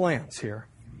change of plans here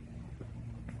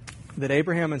that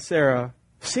Abraham and Sarah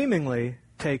seemingly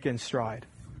take in stride.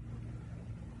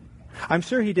 I'm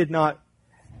sure he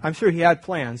had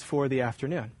plans for the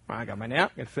afternoon. I got my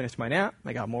nap, I'm going to finish my nap,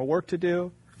 I got more work to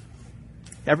do.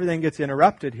 Everything gets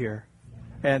interrupted here,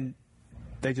 and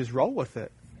they just roll with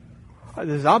it.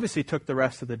 This obviously took the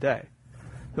rest of the day.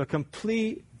 A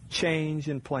complete change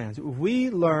in plans.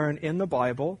 We learn in the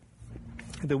Bible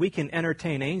that we can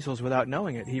entertain angels without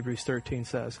knowing it, Hebrews 13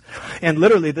 says. And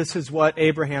literally, this is what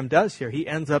Abraham does here. He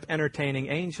ends up entertaining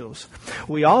angels.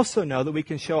 We also know that we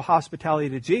can show hospitality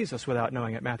to Jesus without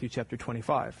knowing it, Matthew chapter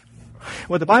 25.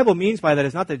 What the Bible means by that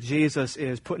is not that Jesus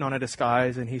is putting on a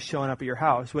disguise and he's showing up at your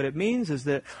house. What it means is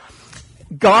that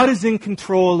God is in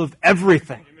control of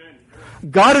everything.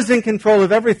 God is in control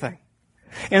of everything.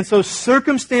 And so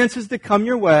circumstances that come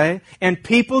your way and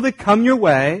people that come your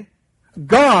way,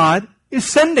 God is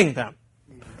sending them.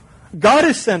 God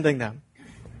is sending them.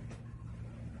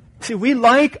 See, we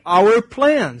like our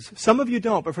plans. Some of you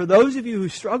don't, but for those of you who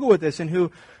struggle with this and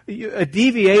who a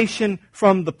deviation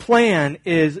from the plan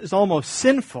is almost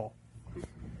sinful.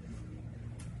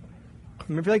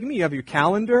 Remember, like me, you have your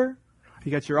calendar,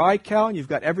 you got your iCal, and you've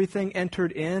got everything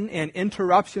entered in, and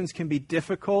interruptions can be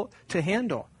difficult to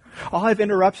handle. I'll have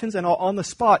interruptions, and I'll, on the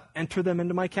spot, enter them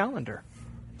into my calendar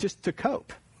just to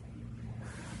cope.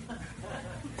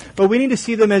 But we need to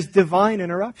see them as divine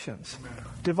interruptions.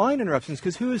 Divine interruptions,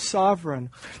 because who is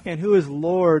sovereign and who is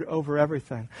Lord over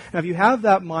everything? Now, if you have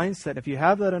that mindset, if you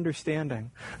have that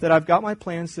understanding that I've got my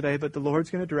plans today, but the Lord's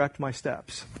going to direct my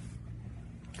steps.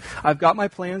 I've got my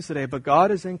plans today, but God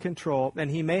is in control,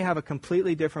 and He may have a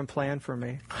completely different plan for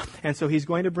me. And so He's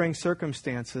going to bring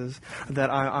circumstances that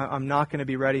I'm not going to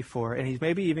be ready for. And He's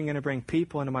maybe even going to bring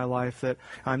people into my life that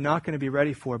I'm not going to be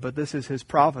ready for, but this is His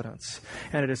providence.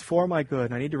 And it is for my good.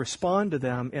 And I need to respond to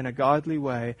them in a godly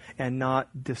way and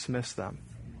not dismiss them.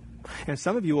 And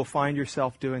some of you will find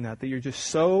yourself doing that you're just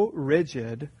so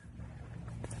rigid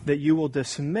that you will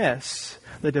dismiss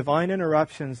the divine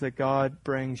interruptions that God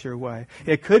brings your way.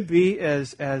 It could be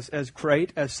as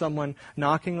great as someone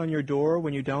knocking on your door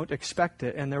when you don't expect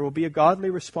it, and there will be a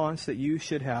godly response that you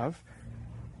should have.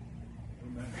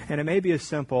 And it may be as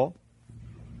simple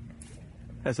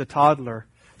as a toddler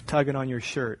tugging on your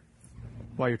shirt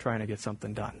while you're trying to get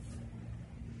something done.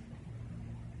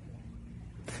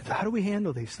 So how do we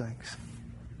handle these things?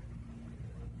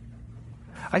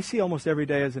 I see almost every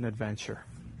day as an adventure.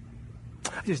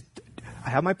 I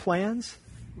have my plans,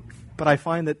 but I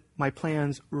find that my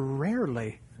plans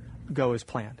rarely go as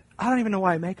planned. I don't even know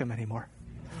why I make them anymore.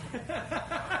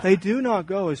 They do not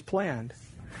go as planned.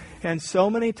 And so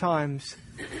many times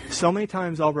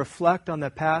I'll reflect on the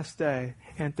past day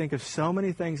and think of so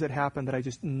many things that happened that I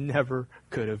just never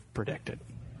could have predicted.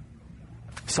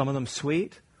 Some of them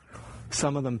sweet,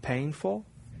 some of them painful,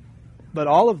 but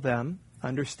all of them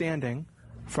understanding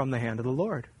from the hand of the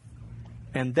Lord.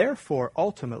 And therefore,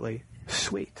 ultimately,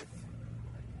 sweet.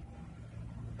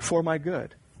 For my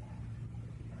good.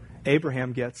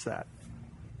 Abraham gets that.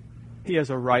 He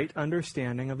has a right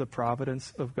understanding of the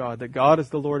providence of God, that God is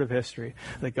the Lord of history,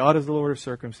 that God is the Lord of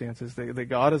circumstances, that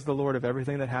God is the Lord of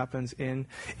everything that happens in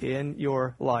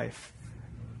your life.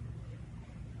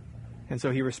 And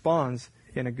so he responds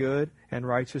in a good and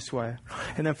righteous way.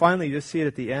 And then finally, you just see it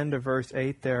at the end of verse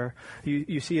 8 there.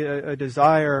 You see a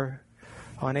desire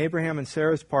on Abraham and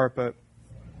Sarah's part, but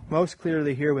most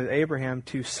clearly here with Abraham,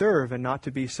 to serve and not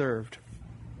to be served.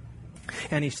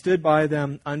 And he stood by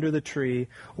them under the tree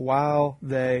while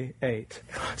they ate.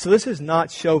 So this is not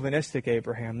chauvinistic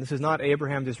Abraham. This is not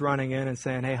Abraham just running in and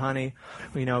saying, hey, honey,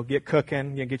 get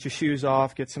cooking, get your shoes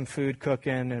off, get some food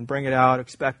cooking and bring it out,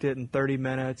 expect it in 30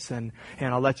 minutes, and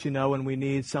I'll let you know when we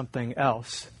need something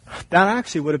else. That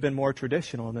actually would have been more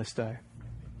traditional in this day.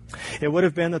 It would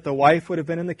have been that the wife would have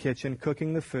been in the kitchen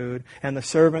cooking the food, and the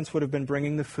servants would have been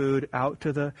bringing the food out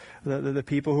to the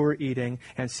people who were eating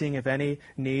and seeing if any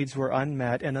needs were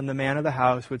unmet. And then the man of the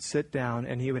house would sit down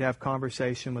and he would have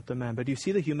conversation with the men. But do you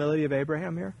see the humility of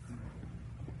Abraham here?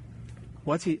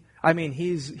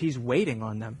 He's waiting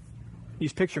on them. You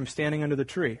just picture him standing under the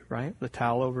tree, right? The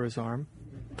towel over his arm.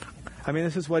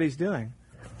 This is what he's doing.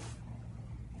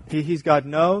 He's got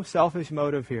no selfish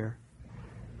motive here.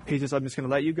 I'm just going to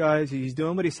let you guys, he's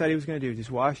doing what he said he was going to do.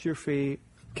 Just wash your feet,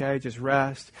 okay, just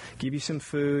rest, give you some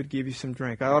food, give you some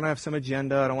drink. I don't have some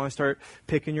agenda. I don't want to start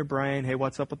picking your brain. Hey,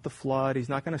 what's up with the flood? He's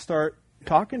not going to start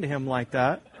talking to him like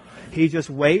that. He just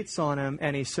waits on him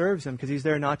and he serves him because he's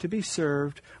there not to be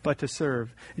served, but to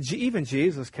serve. Even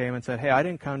Jesus came and said, hey, I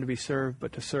didn't come to be served,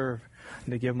 but to serve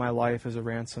and to give my life as a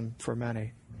ransom for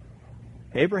many.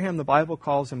 Abraham, the Bible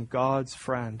calls him God's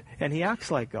friend, and he acts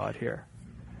like God here.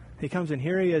 He comes in,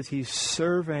 here he is, he's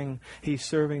serving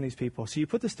these people. So you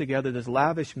put this together, this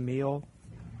lavish meal,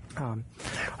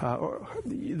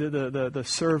 the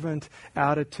servant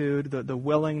attitude, the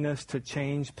willingness to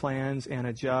change plans and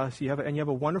adjust. You have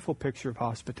a wonderful picture of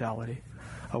hospitality.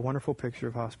 A wonderful picture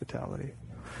of hospitality.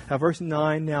 Now, verse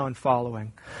 9 now and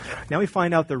following. Now we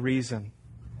find out the reason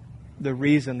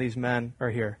these men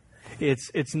are here.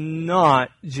 It's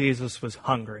not Jesus was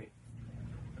hungry.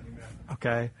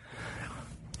 Okay?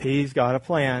 He's got a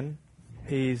plan.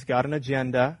 He's got an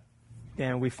agenda.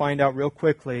 And we find out real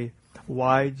quickly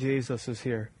why Jesus is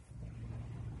here.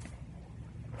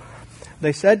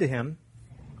 They said to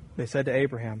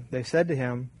Abraham,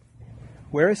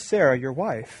 where is Sarah, your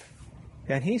wife?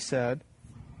 And he said,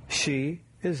 she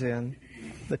is in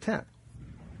the tent.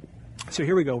 So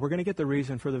here we go. We're going to get the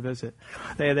reason for the visit.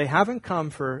 They haven't come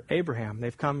for Abraham.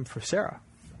 They've come for Sarah.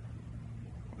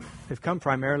 They've come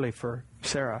primarily for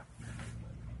Sarah,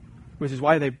 which is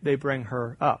why they bring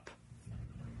her up.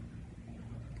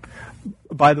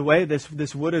 By the way,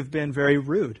 this would have been very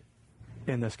rude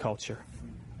in this culture,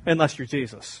 unless you're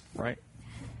Jesus, right?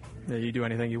 You do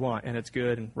anything you want, and it's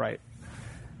good and right.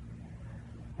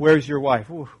 Where's your wife?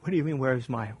 What do you mean, where's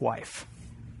my wife?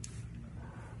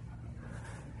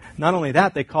 Not only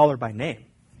that, they call her by name,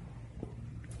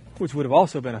 which would have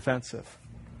also been offensive.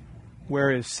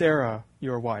 Where is Sarah,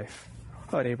 your wife?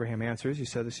 But Abraham answers. He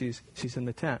said that she's in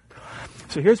the tent.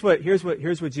 So here's what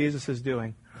Jesus is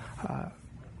doing.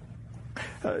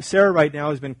 Sarah right now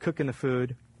has been cooking the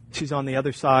food. She's on the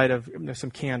other side of some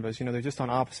canvas. They're just on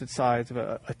opposite sides of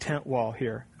a tent wall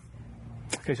here.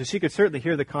 Okay, so she could certainly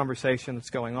hear the conversation that's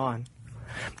going on.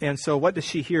 And so what does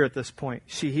she hear at this point?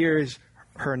 She hears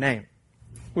her name,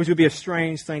 which would be a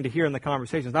strange thing to hear in the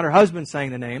conversation. It's not her husband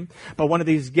saying the name, but one of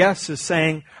these guests is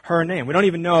saying her name. We don't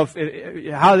even know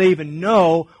how they even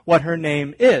know what her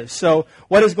name is. So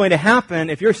what is going to happen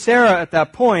if you're Sarah at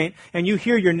that point and you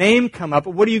hear your name come up?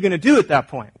 What are you going to do at that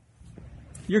point?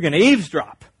 You're going to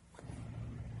eavesdrop.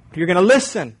 You're going to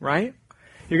listen, right?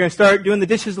 You're going to start doing the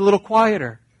dishes a little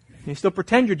quieter. You still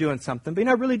pretend you're doing something, but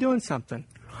you're not really doing something.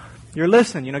 You're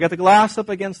listening. Got the glass up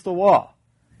against the wall.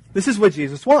 This is what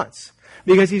Jesus wants.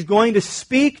 Because he's going to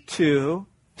speak to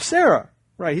Sarah,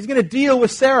 right? He's going to deal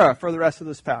with Sarah for the rest of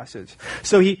this passage.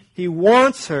 So he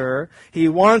wants her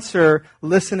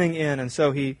listening in, and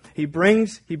so he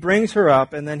brings her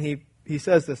up, and then he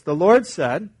says this. The Lord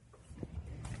said,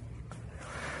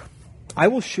 I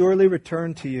will surely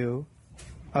return to you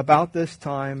about this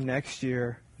time next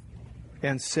year,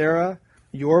 and Sarah,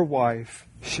 your wife,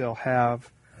 shall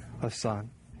have a son.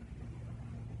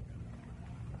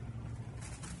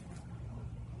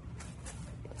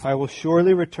 I will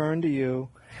surely return to you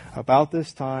about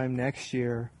this time next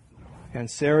year, and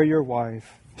Sarah, your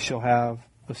wife, shall have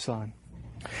a son.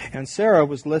 And Sarah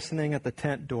was listening at the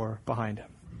tent door behind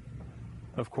him.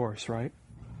 Of course, right?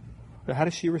 But how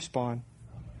does she respond?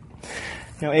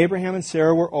 Now, Abraham and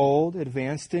Sarah were old,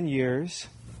 advanced in years.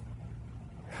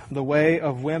 the way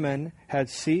of women had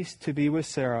ceased to be with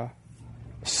Sarah.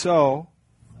 So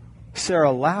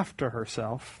Sarah laughed to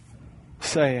herself,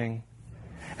 saying,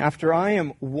 after I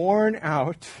am worn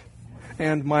out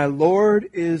and my Lord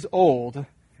is old,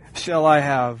 shall I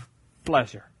have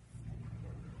pleasure?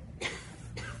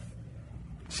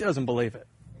 She doesn't believe it.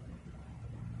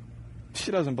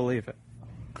 She doesn't believe it.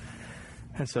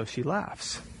 And so she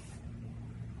laughs.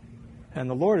 And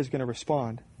the Lord is going to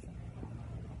respond.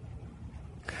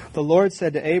 The Lord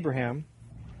said to Abraham,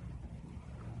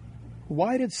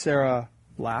 why did Sarah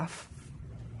laugh?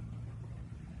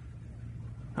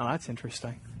 Now that's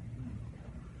interesting.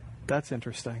 That's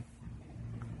interesting.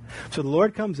 So the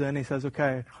Lord comes in, he says,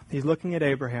 okay, he's looking at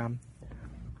Abraham.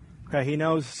 Okay, he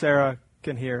knows Sarah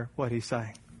can hear what he's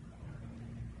saying.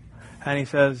 And he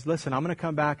says, listen, I'm going to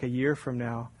come back a year from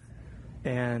now,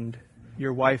 and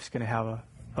your wife's going to have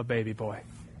a baby boy.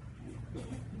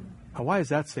 Now, why is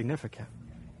that significant?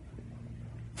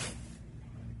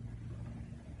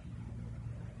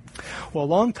 Well, a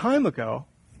long time ago,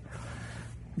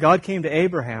 God came to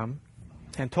Abraham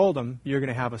and told him, you're going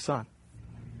to have a son.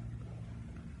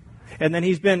 And then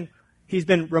he's been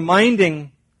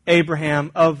reminding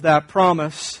Abraham of that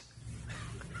promise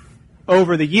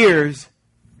over the years,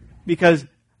 because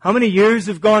how many years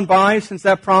have gone by since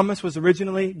that promise was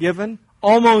originally given?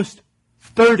 Almost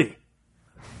 30.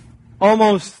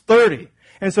 Almost 30.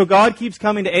 And so God keeps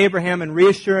coming to Abraham and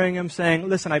reassuring him, saying,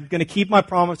 listen, I'm going to keep my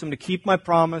promise. I'm going to keep my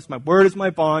promise. My word is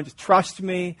my bond. Just trust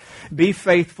me. Be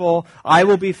faithful. I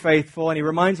will be faithful. And he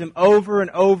reminds him over and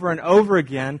over and over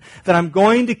again that I'm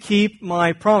going to keep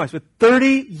my promise. But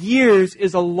 30 years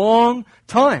is a long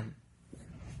time.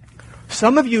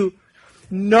 Some of you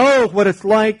know what it's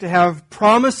like to have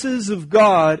promises of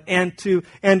God and to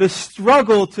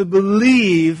struggle to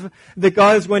believe that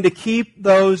God is going to keep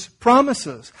those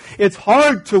promises. It's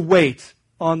hard to wait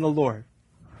on the Lord.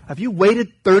 Have you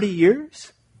waited 30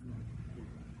 years?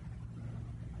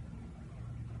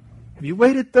 Have you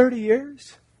waited 30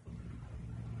 years?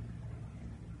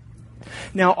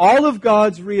 Now, all of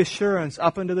God's reassurance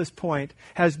up until this point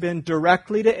has been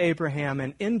directly to Abraham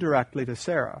and indirectly to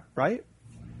Sarah, right?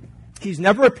 He's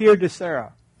never appeared to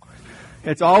Sarah.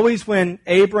 It's always when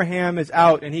Abraham is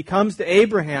out, and he comes to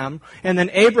Abraham, and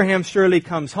then Abraham surely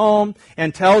comes home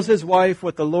and tells his wife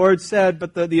what the Lord said,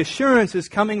 but the assurance is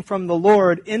coming from the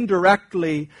Lord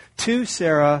indirectly to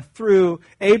Sarah through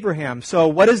Abraham. So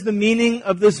what is the meaning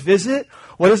of this visit?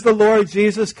 What is the Lord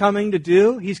Jesus coming to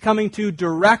do? He's coming to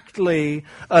directly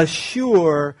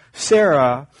assure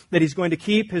Sarah that he's going to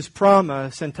keep his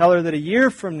promise and tell her that a year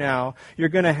from now you're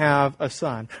going to have a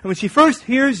son. And when she first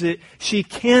hears it, she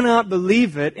cannot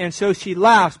believe it, and so she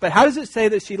laughs. But how does it say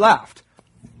that she laughed?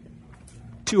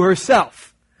 To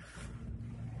herself.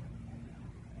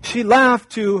 She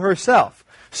laughed to herself.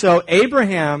 So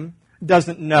Abraham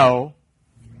doesn't know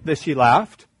that she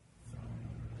laughed.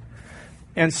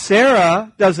 And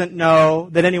Sarah doesn't know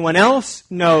that anyone else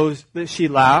knows that she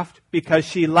laughed, because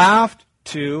she laughed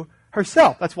to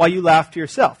herself. That's why you laugh to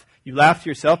yourself. You laugh to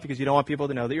yourself because you don't want people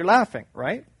to know that you're laughing,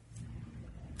 right?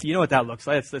 You know what that looks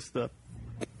like. It's just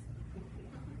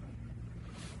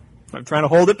I'm trying to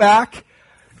hold it back.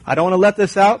 I don't want to let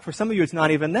this out. For some of you, it's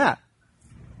not even that.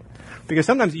 Because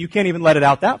sometimes you can't even let it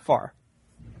out that far.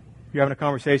 You're having a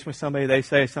conversation with somebody, they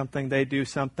say something, they do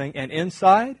something, and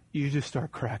inside, you just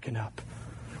start cracking up.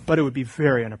 But it would be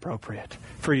very inappropriate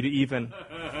for you to even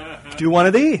do one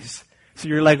of these. So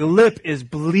your lip is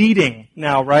bleeding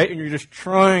now, right? And you're just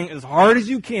trying as hard as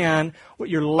you can, but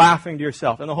you're laughing to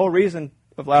yourself. And the whole reason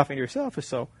of laughing to yourself is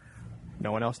so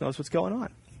no one else knows what's going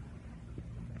on.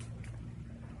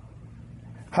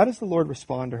 How does the Lord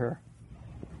respond to her?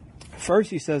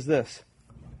 First, he says this.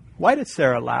 Why did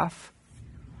Sarah laugh?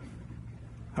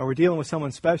 Oh, we're dealing with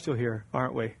someone special here,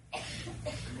 aren't we?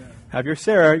 Have your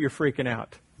Sarah, you're freaking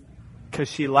out. Because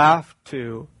she laughed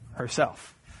to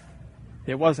herself.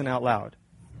 It wasn't out loud.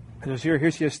 And so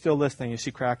here she is still listening, and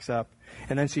she cracks up.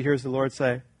 And then she hears the Lord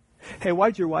say, hey,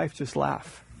 why'd your wife just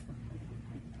laugh?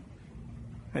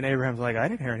 And Abraham's like, I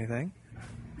didn't hear anything.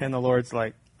 And the Lord's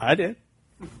like, I did.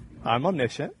 I'm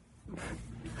omniscient.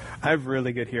 I have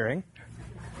really good hearing.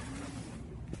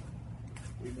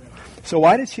 So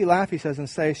why did she laugh, he says, and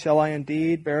say, shall I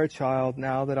indeed bear a child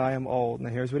now that I am old? Now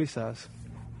here's what he says.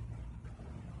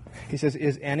 He says,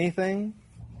 is anything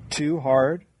too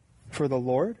hard for the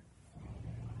Lord?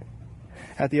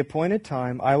 At the appointed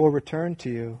time, I will return to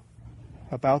you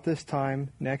about this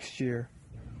time next year,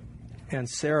 and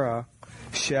Sarah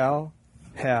shall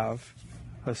have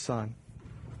a son.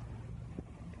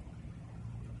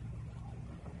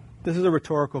 This is a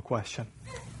rhetorical question.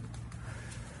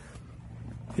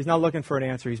 He's not looking for an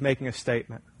answer. He's making a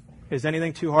statement. Is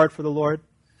anything too hard for the Lord?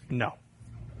 No.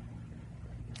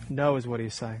 No is what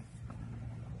he's saying.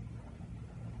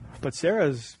 But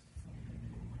she's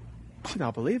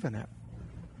not believing it.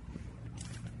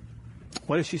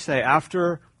 What does she say? It's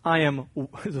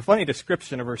a funny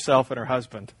description of herself and her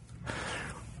husband.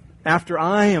 After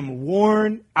I am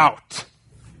worn out.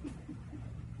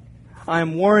 I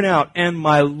am worn out, and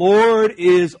my Lord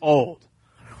is old.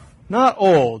 Not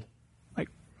old, like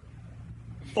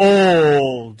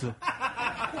old.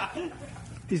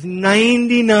 He's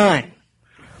 99.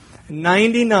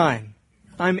 99.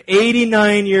 I'm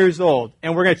 89 years old,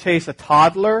 and we're going to chase a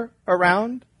toddler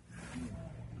around?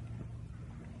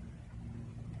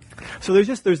 So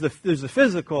there's the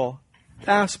physical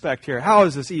aspect here. How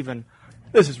is this even?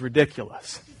 This is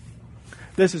ridiculous.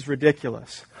 This is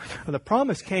ridiculous. Well, the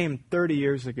promise came 30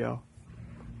 years ago.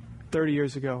 30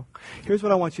 years ago. Here's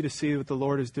what I want you to see what the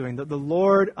Lord is doing. That the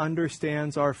Lord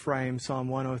understands our frame. Psalm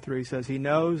 103 says He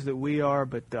knows that we are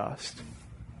but dust.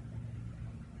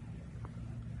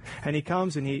 And He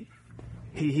comes and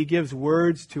He gives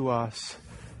words to us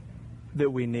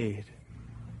that we need.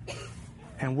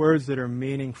 And words that are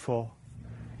meaningful.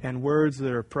 And words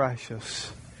that are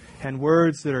precious. And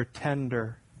words that are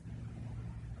tender.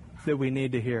 That we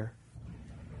need to hear.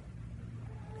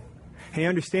 He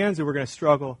understands that we're going to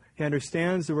struggle. He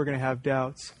understands that we're going to have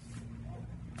doubts.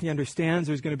 He understands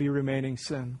there's going to be remaining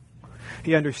sin.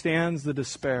 He understands the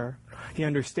despair. He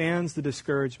understands the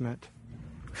discouragement.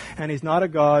 And He's not a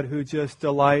God who just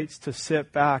delights to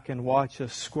sit back and watch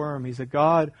us squirm. He's a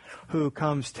God who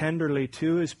comes tenderly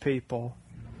to His people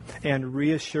and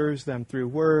reassures them through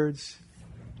words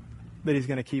that He's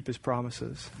going to keep His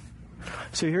promises.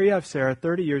 So here you have Sarah.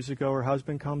 30 years ago, her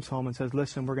husband comes home and says,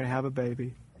 listen, we're going to have a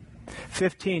baby.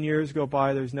 15 years go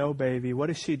by, there's no baby. What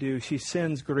does she do? She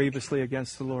sins grievously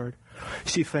against the Lord.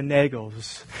 She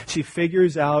finagles. She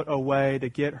figures out a way to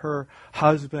get her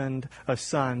husband a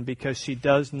son because she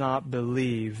does not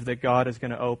believe that God is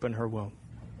going to open her womb.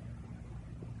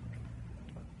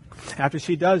 After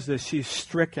she does this, she's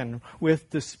stricken with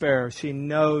despair. She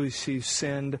knows she's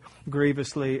sinned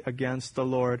grievously against the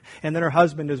Lord. And then her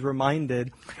husband is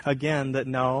reminded again that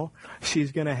no,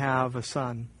 she's going to have a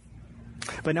son.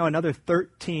 But now another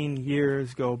 13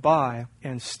 years go by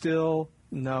and still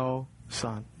no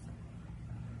son.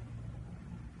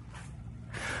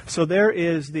 So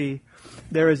is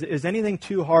anything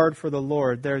too hard for the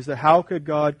Lord? There's the how could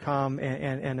God come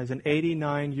and as an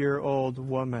 89-year-old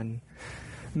woman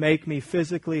make me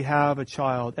physically have a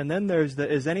child? And then there's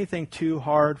the is anything too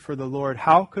hard for the Lord?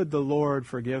 How could the Lord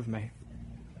forgive me?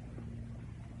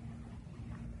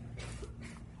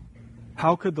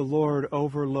 How could the Lord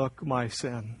overlook my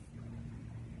sin?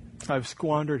 I've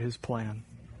squandered His plan.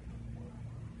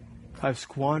 I've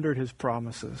squandered His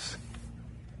promises.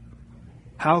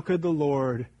 How could the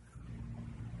Lord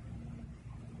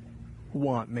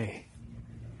want me?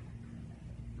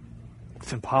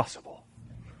 It's impossible.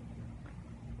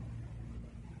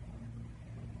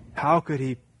 How could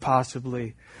He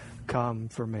possibly come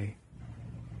for me?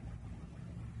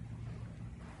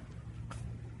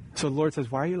 So the Lord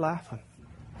says, why are you laughing?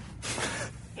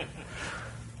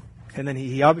 And then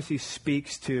he obviously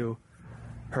speaks to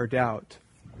her doubt.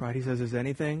 Right? He says, is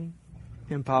anything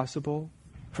impossible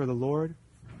for the Lord?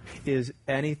 Is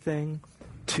anything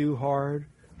too hard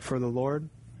for the Lord?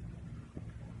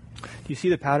 Do you see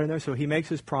the pattern there? So He makes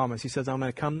His promise. He says, I'm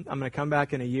going to come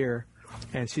back in a year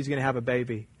and she's going to have a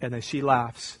baby. And then she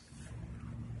laughs.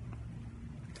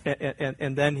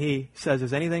 And then He says,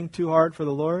 is anything too hard for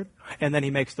the Lord? And then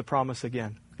He makes the promise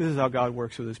again. This is how God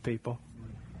works with His people.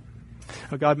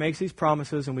 God makes these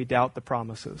promises and we doubt the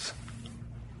promises.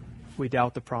 We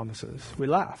doubt the promises. We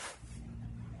laugh.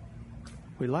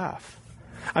 We laugh.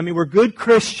 I mean, we're good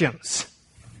Christians.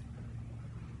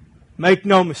 Make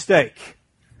no mistake.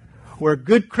 We're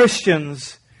good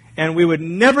Christians and we would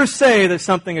never say that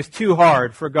something is too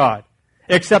hard for God,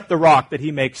 except the rock that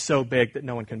He makes so big that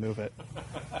no one can move it.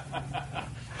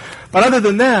 But other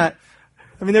than that,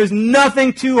 I mean, there's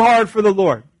nothing too hard for the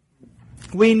Lord.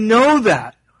 We know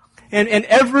that. And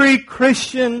every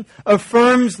Christian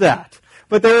affirms that.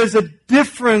 But there is a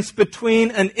difference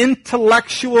between an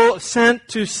intellectual assent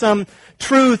to some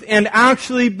truth and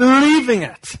actually believing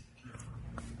it.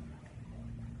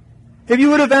 If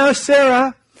you would have asked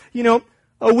Sarah,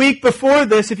 a week before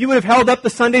this, if you would have held up the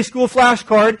Sunday school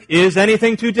flashcard, is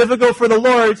anything too difficult for the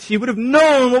Lord? She would have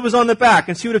known what was on the back.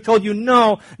 And she would have told you,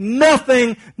 no,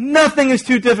 nothing is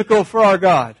too difficult for our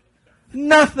God.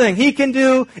 Nothing. He can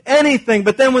do anything.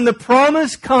 But then when the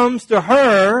promise comes to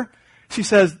her, she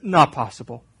says, not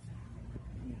possible.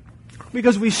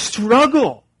 Because we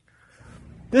struggle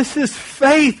This is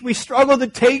faith. We struggle to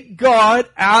take God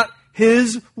at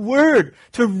His Word,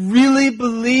 to really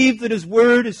believe that His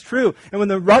Word is true. And when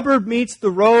the rubber meets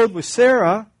the road with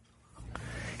Sarah,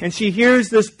 and she hears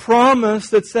this promise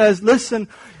that says, listen,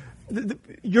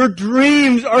 your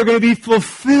dreams are going to be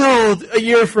fulfilled a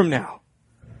year from now.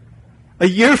 A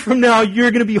year from now,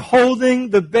 you're going to be holding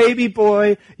the baby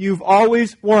boy you've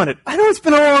always wanted. I know it's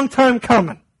been a long time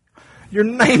coming. You're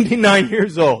 99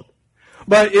 years old.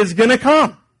 But it's going to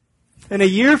come. And a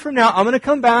year from now, I'm going to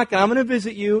come back and I'm going to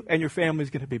visit you and your family's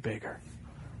going to be bigger.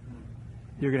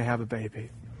 You're going to have a baby.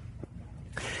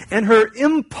 And her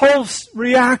impulse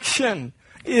reaction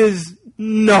is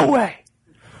no way.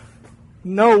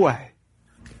 No way.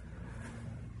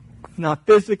 Not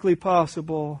physically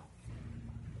possible.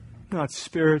 Not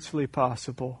spiritually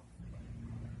possible.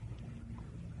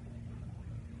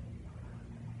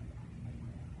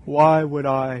 Why would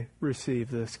I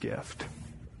receive this gift?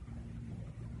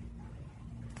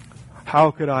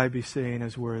 How could I be seen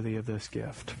as worthy of this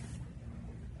gift?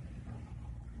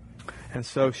 And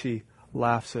so she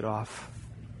laughs it off.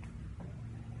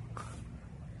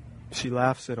 She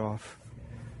laughs it off.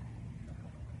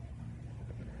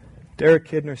 Derek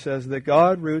Kidner says that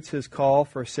God roots His call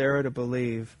for Sarah to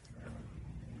believe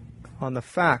on the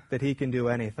fact that He can do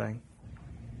anything,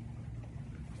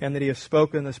 and that He has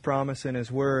spoken this promise in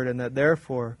His Word, and that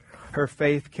therefore her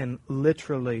faith can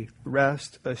literally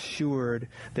rest assured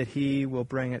that He will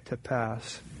bring it to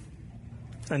pass.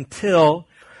 Until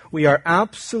we are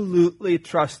absolutely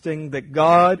trusting that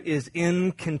God is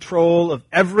in control of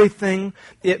everything,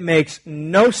 it makes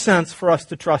no sense for us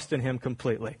to trust in Him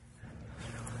completely.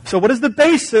 So what is the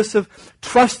basis of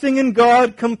trusting in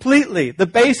God completely? The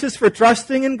basis for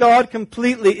trusting in God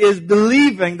completely is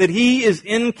believing that He is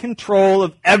in control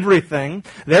of everything.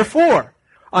 Therefore,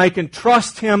 I can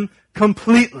trust Him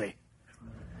completely.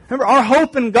 Remember, our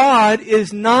hope in God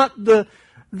is not the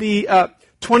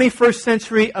 21st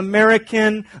century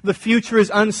American, the future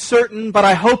is uncertain, but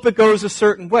I hope it goes a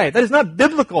certain way. That is not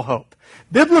biblical hope.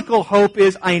 Biblical hope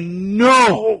is I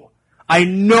know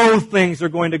things are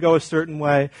going to go a certain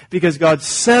way because God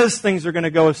says things are going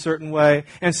to go a certain way.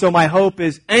 And so my hope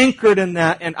is anchored in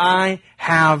that, and I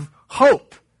have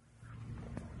hope.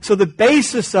 So the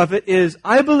basis of it is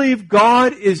I believe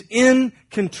God is in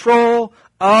control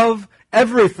of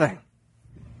everything.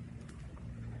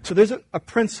 So there's a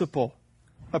principle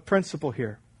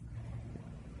here.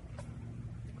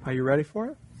 Are you ready for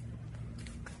it?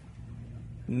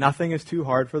 Nothing is too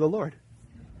hard for the Lord.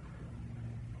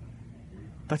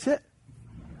 That's it.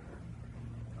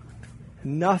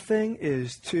 Nothing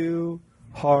is too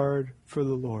hard for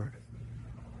the Lord.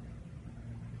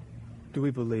 Do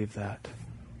we believe that?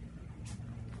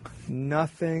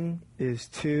 Nothing is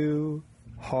too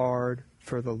hard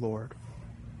for the Lord.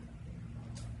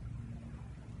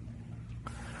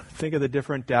 Think of the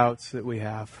different doubts that we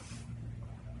have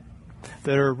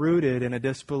that are rooted in a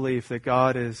disbelief that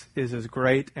God is as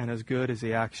great and as good as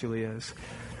He actually is.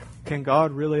 Can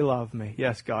God really love me?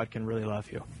 Yes, God can really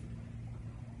love you.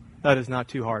 That is not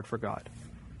too hard for God.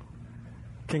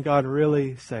 Can God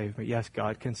really save me? Yes,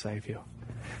 God can save you.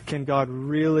 Can God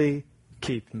really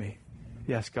keep me?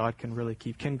 Yes, God can really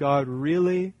keep. Can God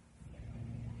really,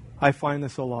 I find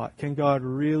this a lot, can God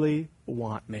really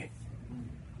want me?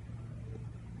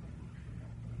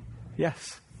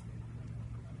 Yes.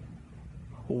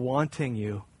 Wanting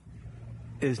you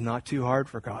is not too hard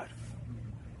for God.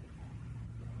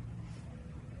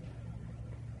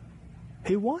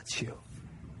 He wants you.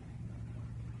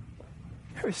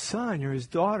 You're His son. You're His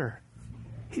daughter.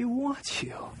 He wants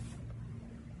you.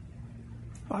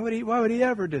 Why would he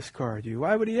ever discard you?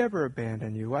 Why would He ever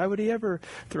abandon you? Why would He ever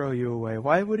throw you away?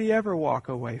 Why would He ever walk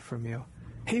away from you?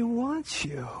 He wants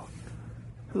you.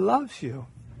 He loves you.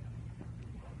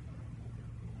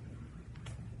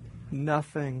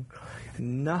 Nothing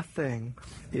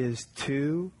is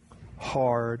too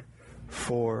hard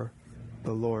for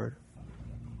the Lord.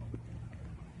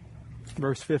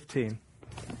 Verse 15.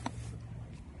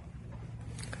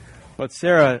 But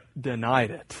Sarah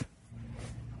denied it.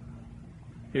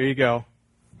 Here you go.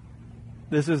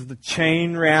 This is the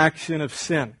chain reaction of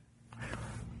sin.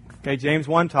 Okay, James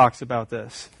 1 talks about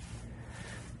this.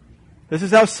 This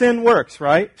is how sin works,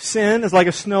 right? Sin is like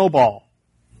a snowball.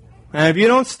 And if you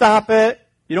don't stop it,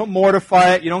 you don't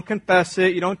mortify it, you don't confess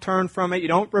it, you don't turn from it, you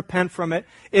don't repent from it,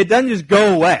 it doesn't just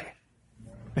go away.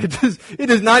 It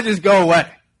does not just go away.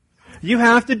 You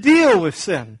have to deal with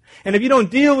sin. And if you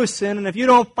don't deal with sin, and if you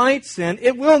don't fight sin,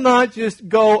 it will not just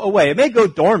go away. It may go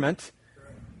dormant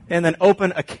and then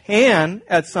open a can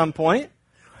at some point.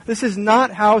 This is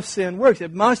not how sin works.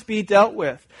 It must be dealt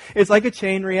with. It's like a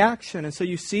chain reaction. And so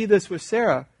you see this with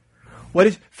Sarah.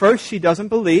 First, she doesn't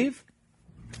believe,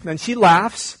 then she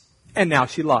laughs, and now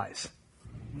she lies.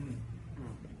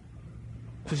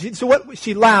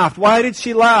 She laughed. Why did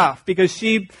she laugh? Because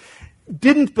she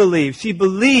didn't believe. She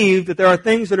believed that there are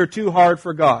things that are too hard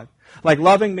for God. Like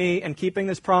loving me and keeping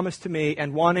this promise to me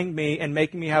and wanting me and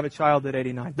making me have a child at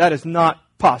 89. That is not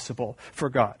possible for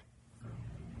God.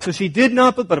 So she did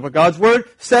not, but God's Word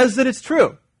says that it's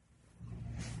true.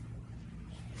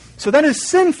 So that is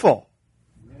sinful.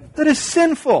 That is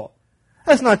sinful.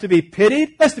 That's not to be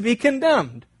pitied. That's to be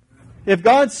condemned. If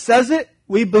God says it,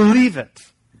 we believe it.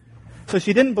 So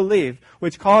she didn't believe,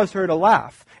 which caused her to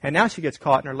laugh. And now she gets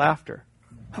caught in her laughter.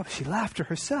 Oh, she laughed to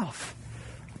herself.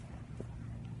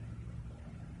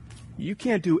 You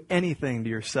can't do anything to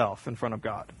yourself in front of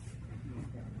God.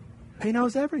 He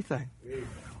knows everything.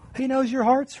 He knows your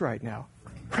hearts right now.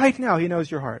 Right now, He knows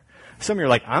your heart. Some of you are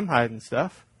like, I'm hiding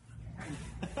stuff.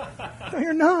 No,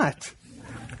 you're not.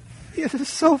 This is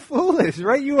so foolish,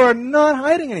 right? You are not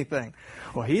hiding anything.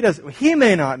 Well, He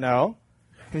may not know,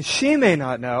 and she may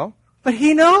not know, but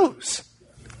He knows.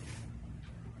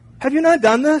 Have you not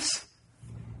done this?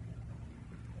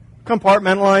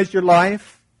 Compartmentalized your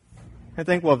life and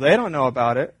think, well, if they don't know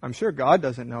about it, I'm sure God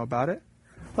doesn't know about it.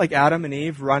 Like Adam and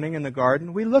Eve running in the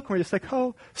garden. We look and we're just like,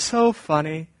 oh, so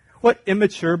funny. What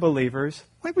immature believers.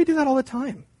 Like we do that all the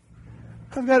time.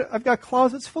 I've got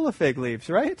closets full of fig leaves,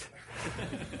 right?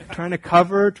 Trying to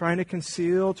cover, trying to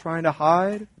conceal, trying to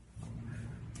hide.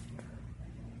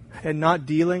 And not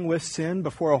dealing with sin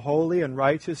before a holy and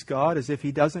righteous God as if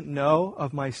He doesn't know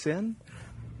of my sin.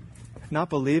 Not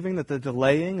believing that the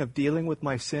delaying of dealing with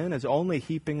my sin is only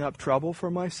heaping up trouble for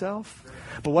myself.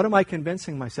 But what am I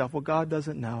convincing myself? Well, God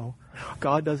doesn't know.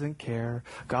 God doesn't care.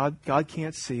 God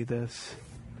can't see this.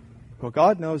 Well,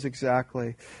 God knows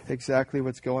exactly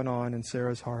what's going on in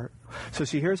Sarah's heart. So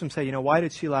she hears him say, why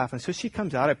did she laugh? And so she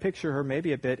comes out. I picture her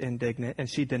maybe a bit indignant, and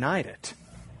she denied it.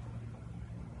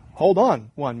 Hold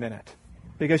on 1 minute.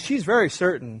 Because she's very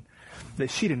certain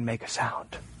that she didn't make a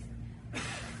sound.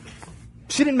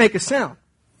 She didn't make a sound.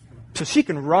 So she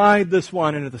can ride this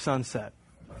one into the sunset.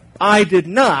 I did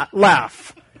not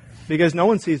laugh. Because no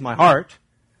one sees my heart.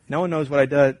 No one knows what I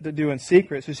do in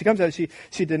secret. So she comes out,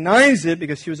 she denies it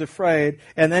because she was afraid.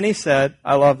 And then he said,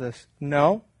 I love this.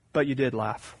 No, but you did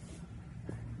laugh.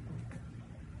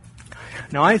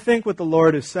 Now I think what the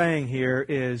Lord is saying here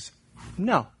is,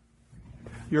 no,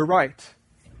 you're right.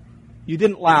 You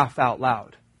didn't laugh out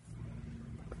loud.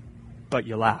 But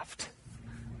you laughed.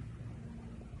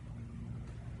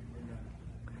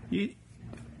 You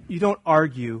don't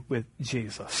argue with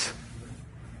Jesus.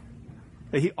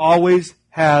 He always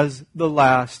has the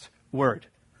last word.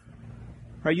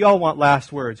 Right? You all want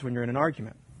last words when you're in an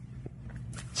argument.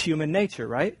 It's human nature,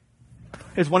 right?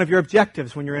 It's one of your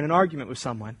objectives when you're in an argument with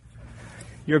someone.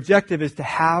 Your objective is to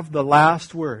have the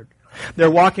last word.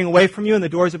 They're walking away from you and the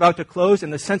door is about to close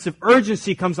and the sense of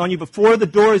urgency comes on you before the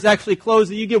door is actually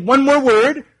closed that you get one more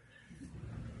word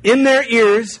in their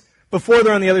ears before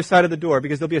they're on the other side of the door,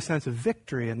 because there'll be a sense of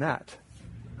victory in that.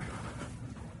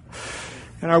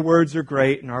 And our words are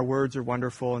great, and our words are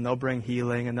wonderful, and they'll bring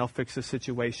healing, and they'll fix the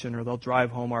situation, or they'll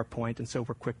drive home our point, and so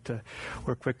we're quick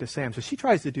to say them. So she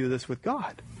tries to do this with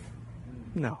God.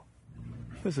 No,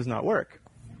 this does not work.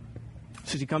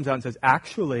 So she comes out and says,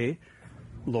 actually,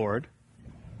 Lord,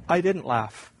 I didn't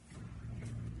laugh.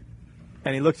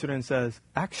 And he looks at her and says,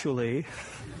 actually,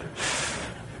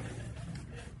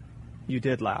 you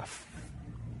did laugh.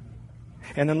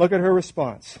 And then look at her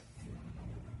response.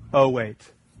 Oh,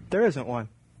 wait. There isn't one.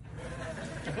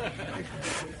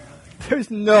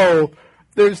 There's no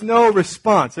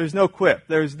response. There's no quip.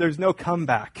 There's no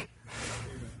comeback.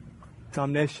 It's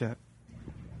omniscient.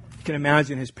 You can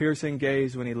imagine his piercing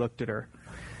gaze when he looked at her.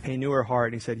 He knew her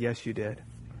heart, and he said, yes, you did.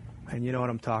 And you know what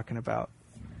I'm talking about.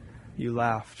 You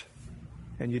laughed,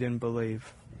 and you didn't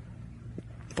believe.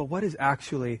 But what is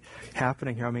actually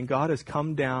happening here? I mean, God has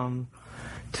come down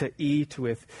to eat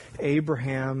with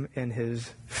Abraham and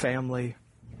his family.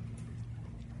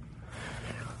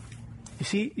 You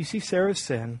see Sarah's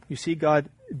sin. You see God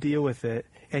deal with it.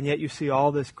 And yet you see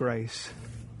all this grace.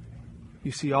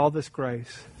 You see all this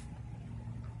grace.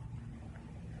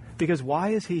 Because why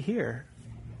is he here?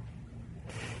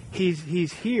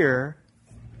 He's here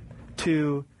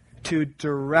to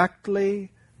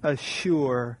directly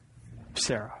assure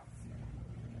Sarah.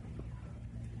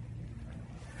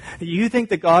 You think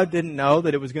that God didn't know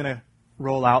that it was going to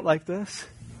roll out like this?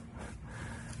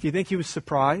 Do you think he was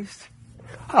surprised?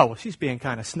 Oh, well, she's being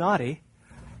kind of snotty.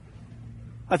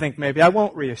 I think maybe I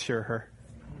won't reassure her.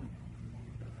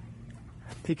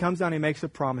 He comes down, he makes a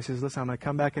promise. He says, listen, I'm going to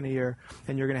come back in a year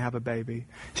and you're going to have a baby.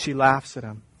 She laughs at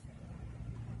him.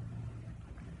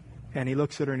 And he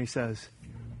looks at her and he says,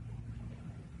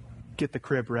 get the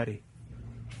crib ready.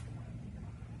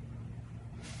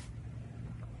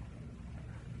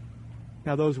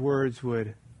 Now those words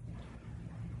would,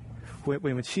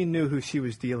 when she knew who she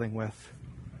was dealing with,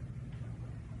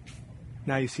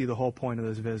 now you see the whole point of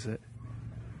this visit.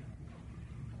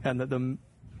 And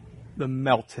the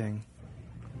melting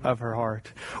of her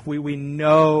heart. We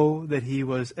know that he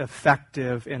was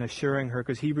effective in assuring her,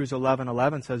 because Hebrews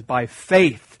 11:11 says, by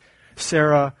faith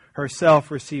Sarah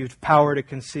herself received power to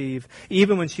conceive,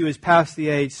 even when she was past the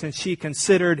age, since she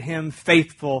considered him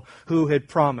faithful who had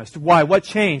promised. Why? What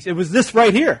changed? It was this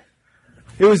right here.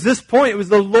 It was this point. It was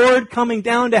the Lord coming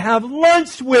down to have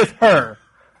lunch with her.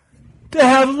 To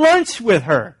have lunch with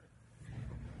her.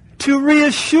 To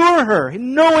reassure her,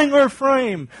 knowing her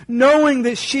frame, knowing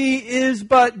that she is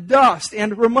but dust.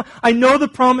 And I know the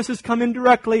promises come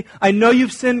indirectly. I know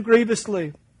you've sinned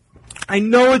grievously. I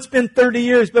know it's been 30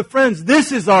 years, but friends,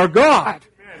 this is our God.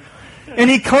 And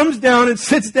he comes down and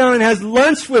sits down and has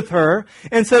lunch with her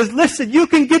and says, listen, you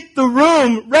can get the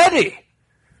room ready.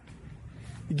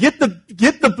 Get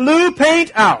the blue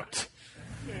paint out.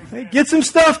 Get some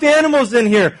stuffed animals in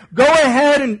here. Go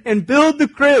ahead and build the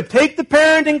crib. Take the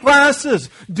parenting classes.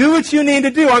 Do what you need to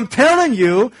do. I'm telling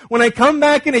you, when I come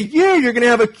back in a year, you're going to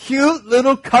have a cute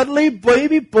little cuddly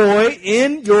baby boy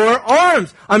in your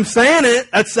arms. I'm saying it.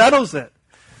 That settles it.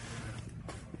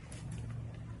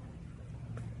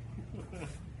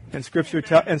 And Scripture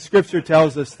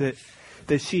tells us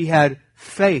that she had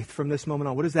faith from this moment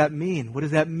on. What does that mean? What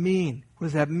does that mean? What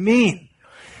does that mean?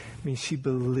 It means she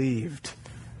believed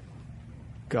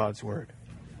God's word.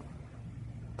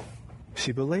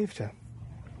 She believed him.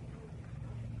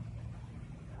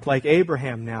 Like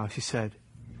Abraham now, she said,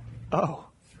 oh,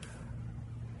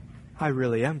 I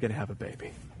really am going to have a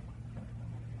baby.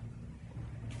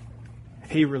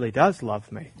 He really does love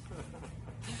me.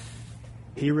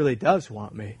 He really does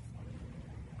want me.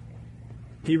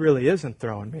 He really isn't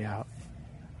throwing me out.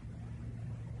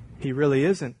 He really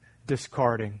isn't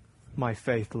discarding my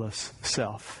faithless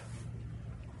self.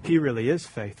 He really is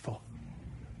faithful.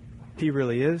 He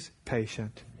really is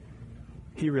patient.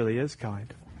 He really is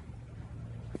kind.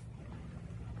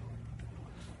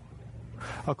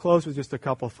 I'll close with just a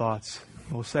couple thoughts.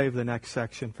 We'll save the next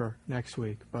section for next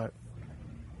week, but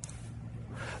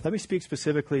let me speak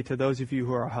specifically to those of you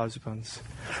who are husbands,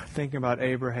 thinking about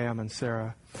Abraham and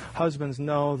Sarah. Husbands,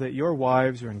 know that your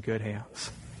wives are in good hands.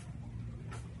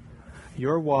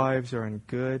 Your wives are in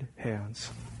good hands.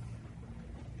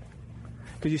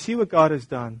 Because you see what God has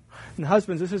done. And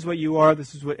husbands, this is what you are.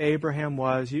 This is what Abraham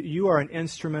was. You are an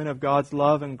instrument of God's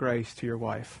love and grace to your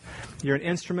wife. You're an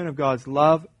instrument of God's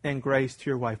love and grace to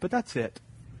your wife. But that's it.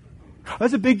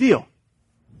 That's a big deal.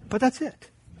 But that's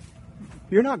it.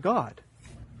 You're not God.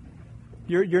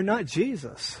 You're not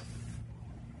Jesus.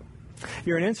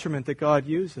 You're an instrument that God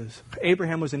uses.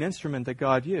 Abraham was an instrument that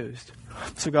God used.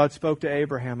 So God spoke to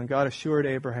Abraham, and God assured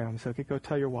Abraham, so okay, go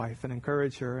tell your wife and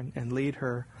encourage her and lead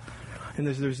her. And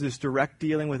there's this direct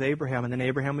dealing with Abraham, and then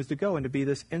Abraham was to go and to be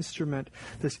this instrument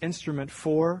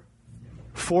for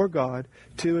God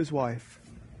to his wife.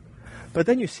 But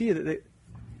then you see that,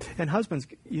 and husbands,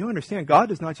 you understand, God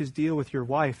does not just deal with your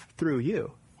wife through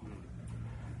you.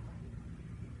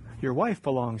 Your wife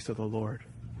belongs to the Lord.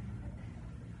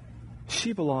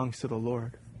 She belongs to the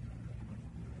Lord.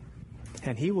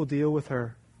 And He will deal with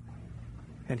her.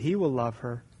 And He will love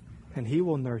her. And He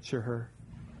will nurture her.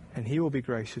 And He will be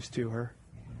gracious to her.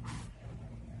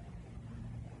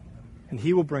 And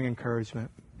He will bring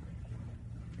encouragement.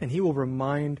 And He will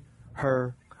remind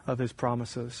her of His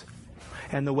promises.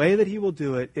 And the way that He will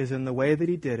do it is in the way that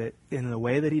He did it, in the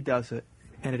way that He does it,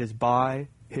 and it is by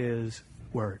His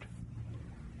Word.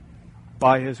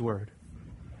 By His Word.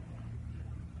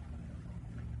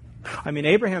 I mean,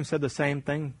 Abraham said the same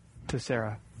thing to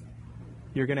Sarah.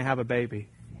 You're going to have a baby.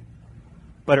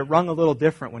 But it rung a little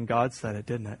different when God said it,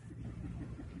 didn't it?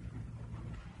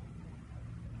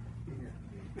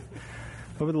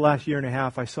 Over the last year and a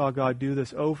half, I saw God do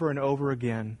this over and over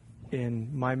again in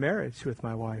my marriage with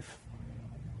my wife.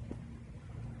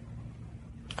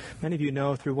 Many of you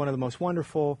know, through one of the most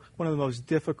wonderful, one of the most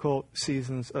difficult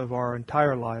seasons of our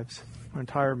entire lives, our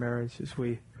entire marriage, as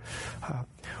we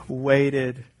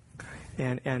waited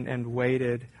and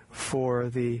waited for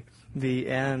the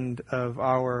end of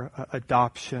our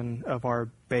adoption of our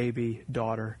baby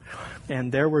daughter.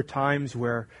 And there were times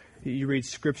where you read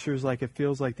scriptures like it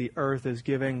feels like the earth is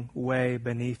giving way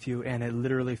beneath you, and it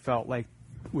literally felt like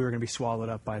we were going to be swallowed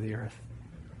up by the earth.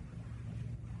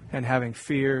 and having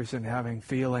fears and having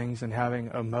feelings and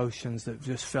having emotions that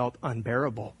just felt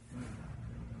unbearable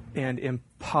and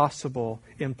impossible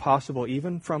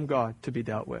even from God to be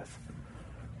dealt with.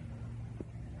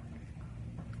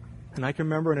 And I can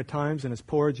remember at times in his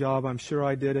poor job, I'm sure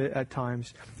I did it at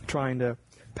times, trying to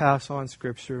pass on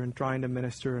Scripture and trying to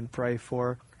minister and pray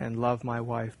for and love my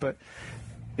wife. But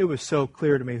it was so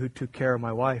clear to me who took care of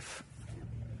my wife.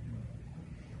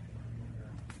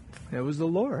 It was the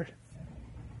Lord.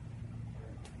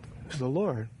 It was the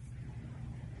Lord.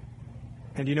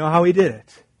 And you know how he did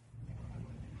it?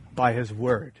 By his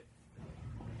word.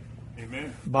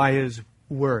 Amen. By his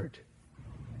word.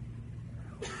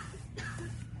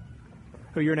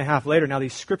 A year and a half later, now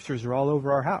these scriptures are all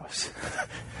over our house.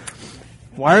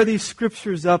 Why are these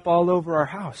scriptures up all over our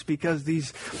house? Because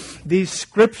these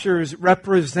scriptures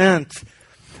represent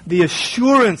the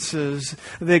assurances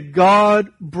that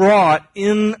God brought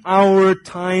in our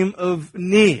time of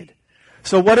need.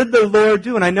 So what did the Lord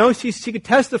do? And I know she could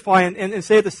testify and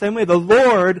say it the same way. The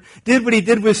Lord did what he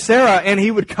did with Sarah, and he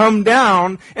would come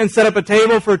down and set up a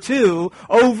table for two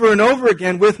over and over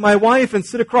again with my wife and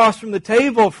sit across from the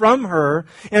table from her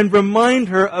and remind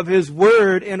her of his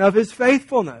word and of his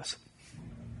faithfulness.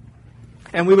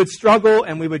 And we would struggle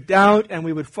and we would doubt and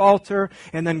we would falter,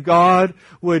 and then God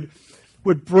would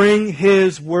bring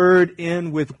his word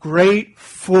in with great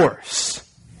force,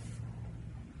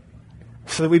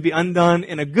 so that we'd be undone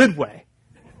in a good way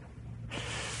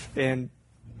and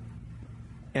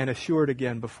assured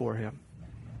again before him.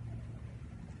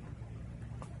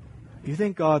 You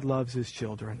think God loves his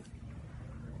children?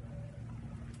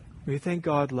 You think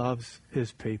God loves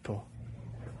his people?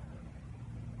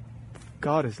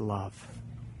 God is love.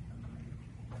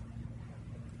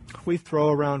 We throw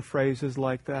around phrases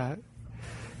like that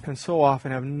and so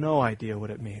often have no idea what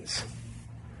it means,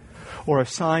 or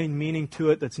assign meaning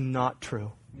to it that's not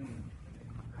true.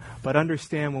 But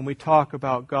understand, when we talk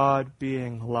about God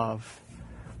being love,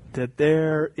 that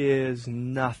there is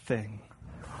nothing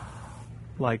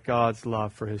like God's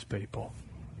love for his people.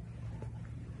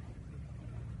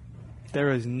 There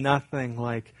is nothing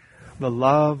like the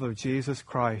love of Jesus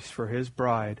Christ for his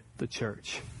bride, the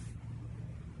church.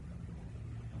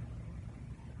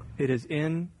 It is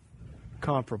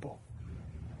incomparable.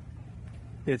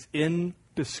 It's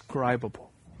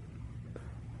indescribable.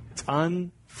 It's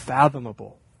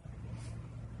unfathomable.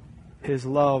 His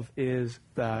love is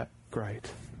that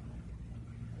great.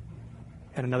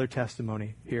 And another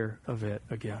testimony here of it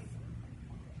again.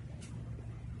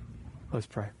 Let's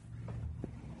pray.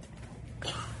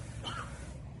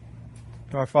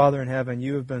 Our Father in heaven,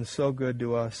 you have been so good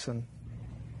to us, and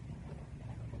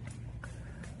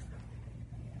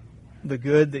the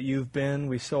good that you've been,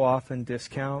 we so often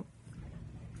discount.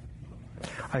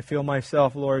 I feel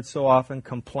myself, Lord, so often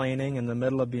complaining in the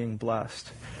middle of being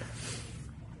blessed.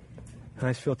 And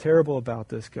I feel terrible about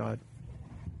this, God.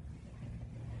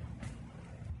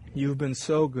 You've been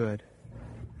so good.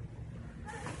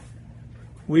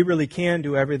 We really can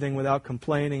do everything without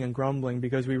complaining and grumbling,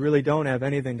 because we really don't have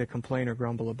anything to complain or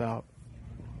grumble about.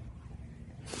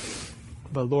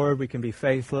 But Lord, we can be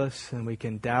faithless and we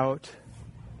can doubt.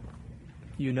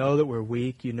 You know that we're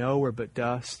weak. You know we're but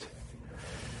dust.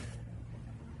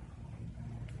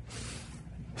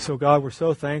 So God, we're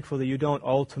so thankful that you don't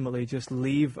ultimately just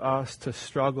leave us to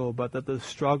struggle, but that the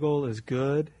struggle is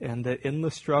good, and that in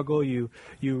the struggle you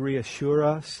reassure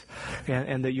us,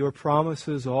 and that your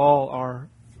promises all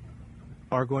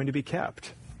are going to be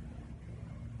kept.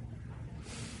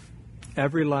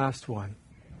 Every last one.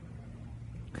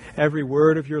 Every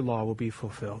word of your law will be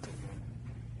fulfilled.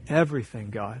 Everything,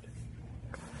 God.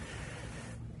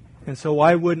 And so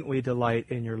why wouldn't we delight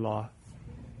in your law?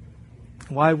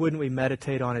 Why wouldn't we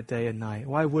meditate on it day and night?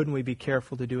 Why wouldn't we be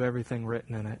careful to do everything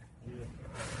written in it?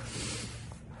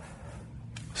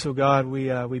 So God,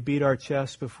 we beat our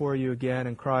chests before you again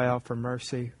and cry out for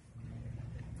mercy.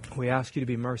 We ask you to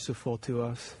be merciful to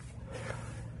us.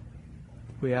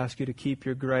 We ask you to keep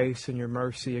your grace and your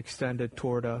mercy extended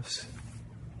toward us.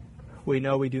 We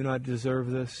know we do not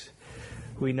deserve this.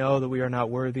 We know that we are not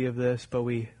worthy of this, but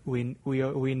we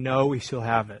know we shall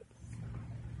have it.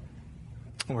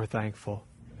 We're thankful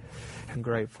and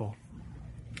grateful.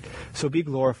 So be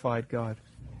glorified, God.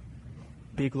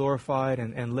 Be glorified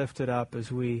and lifted up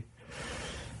as we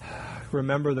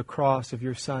remember the cross of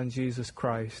your Son, Jesus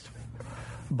Christ,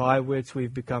 by which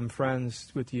we've become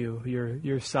friends with you,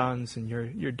 your sons and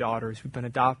your daughters. We've been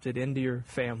adopted into your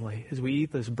family. As we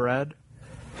eat this bread,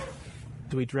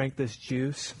 as we drink this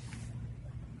juice,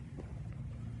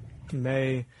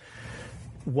 may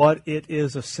what it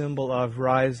is a symbol of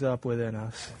rise up within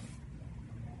us.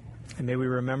 And may we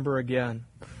remember again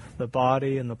the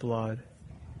body and the blood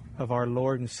of our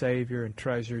Lord and Savior and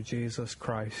treasure, Jesus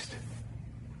Christ.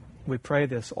 We pray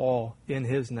this all in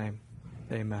His name.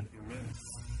 Amen.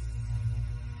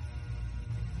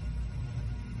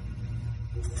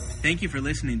 Thank you for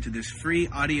listening to this free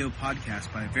audio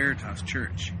podcast by Veritas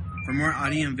Church. For more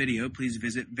audio and video, please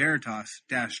visit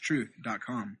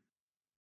veritas-truth.com.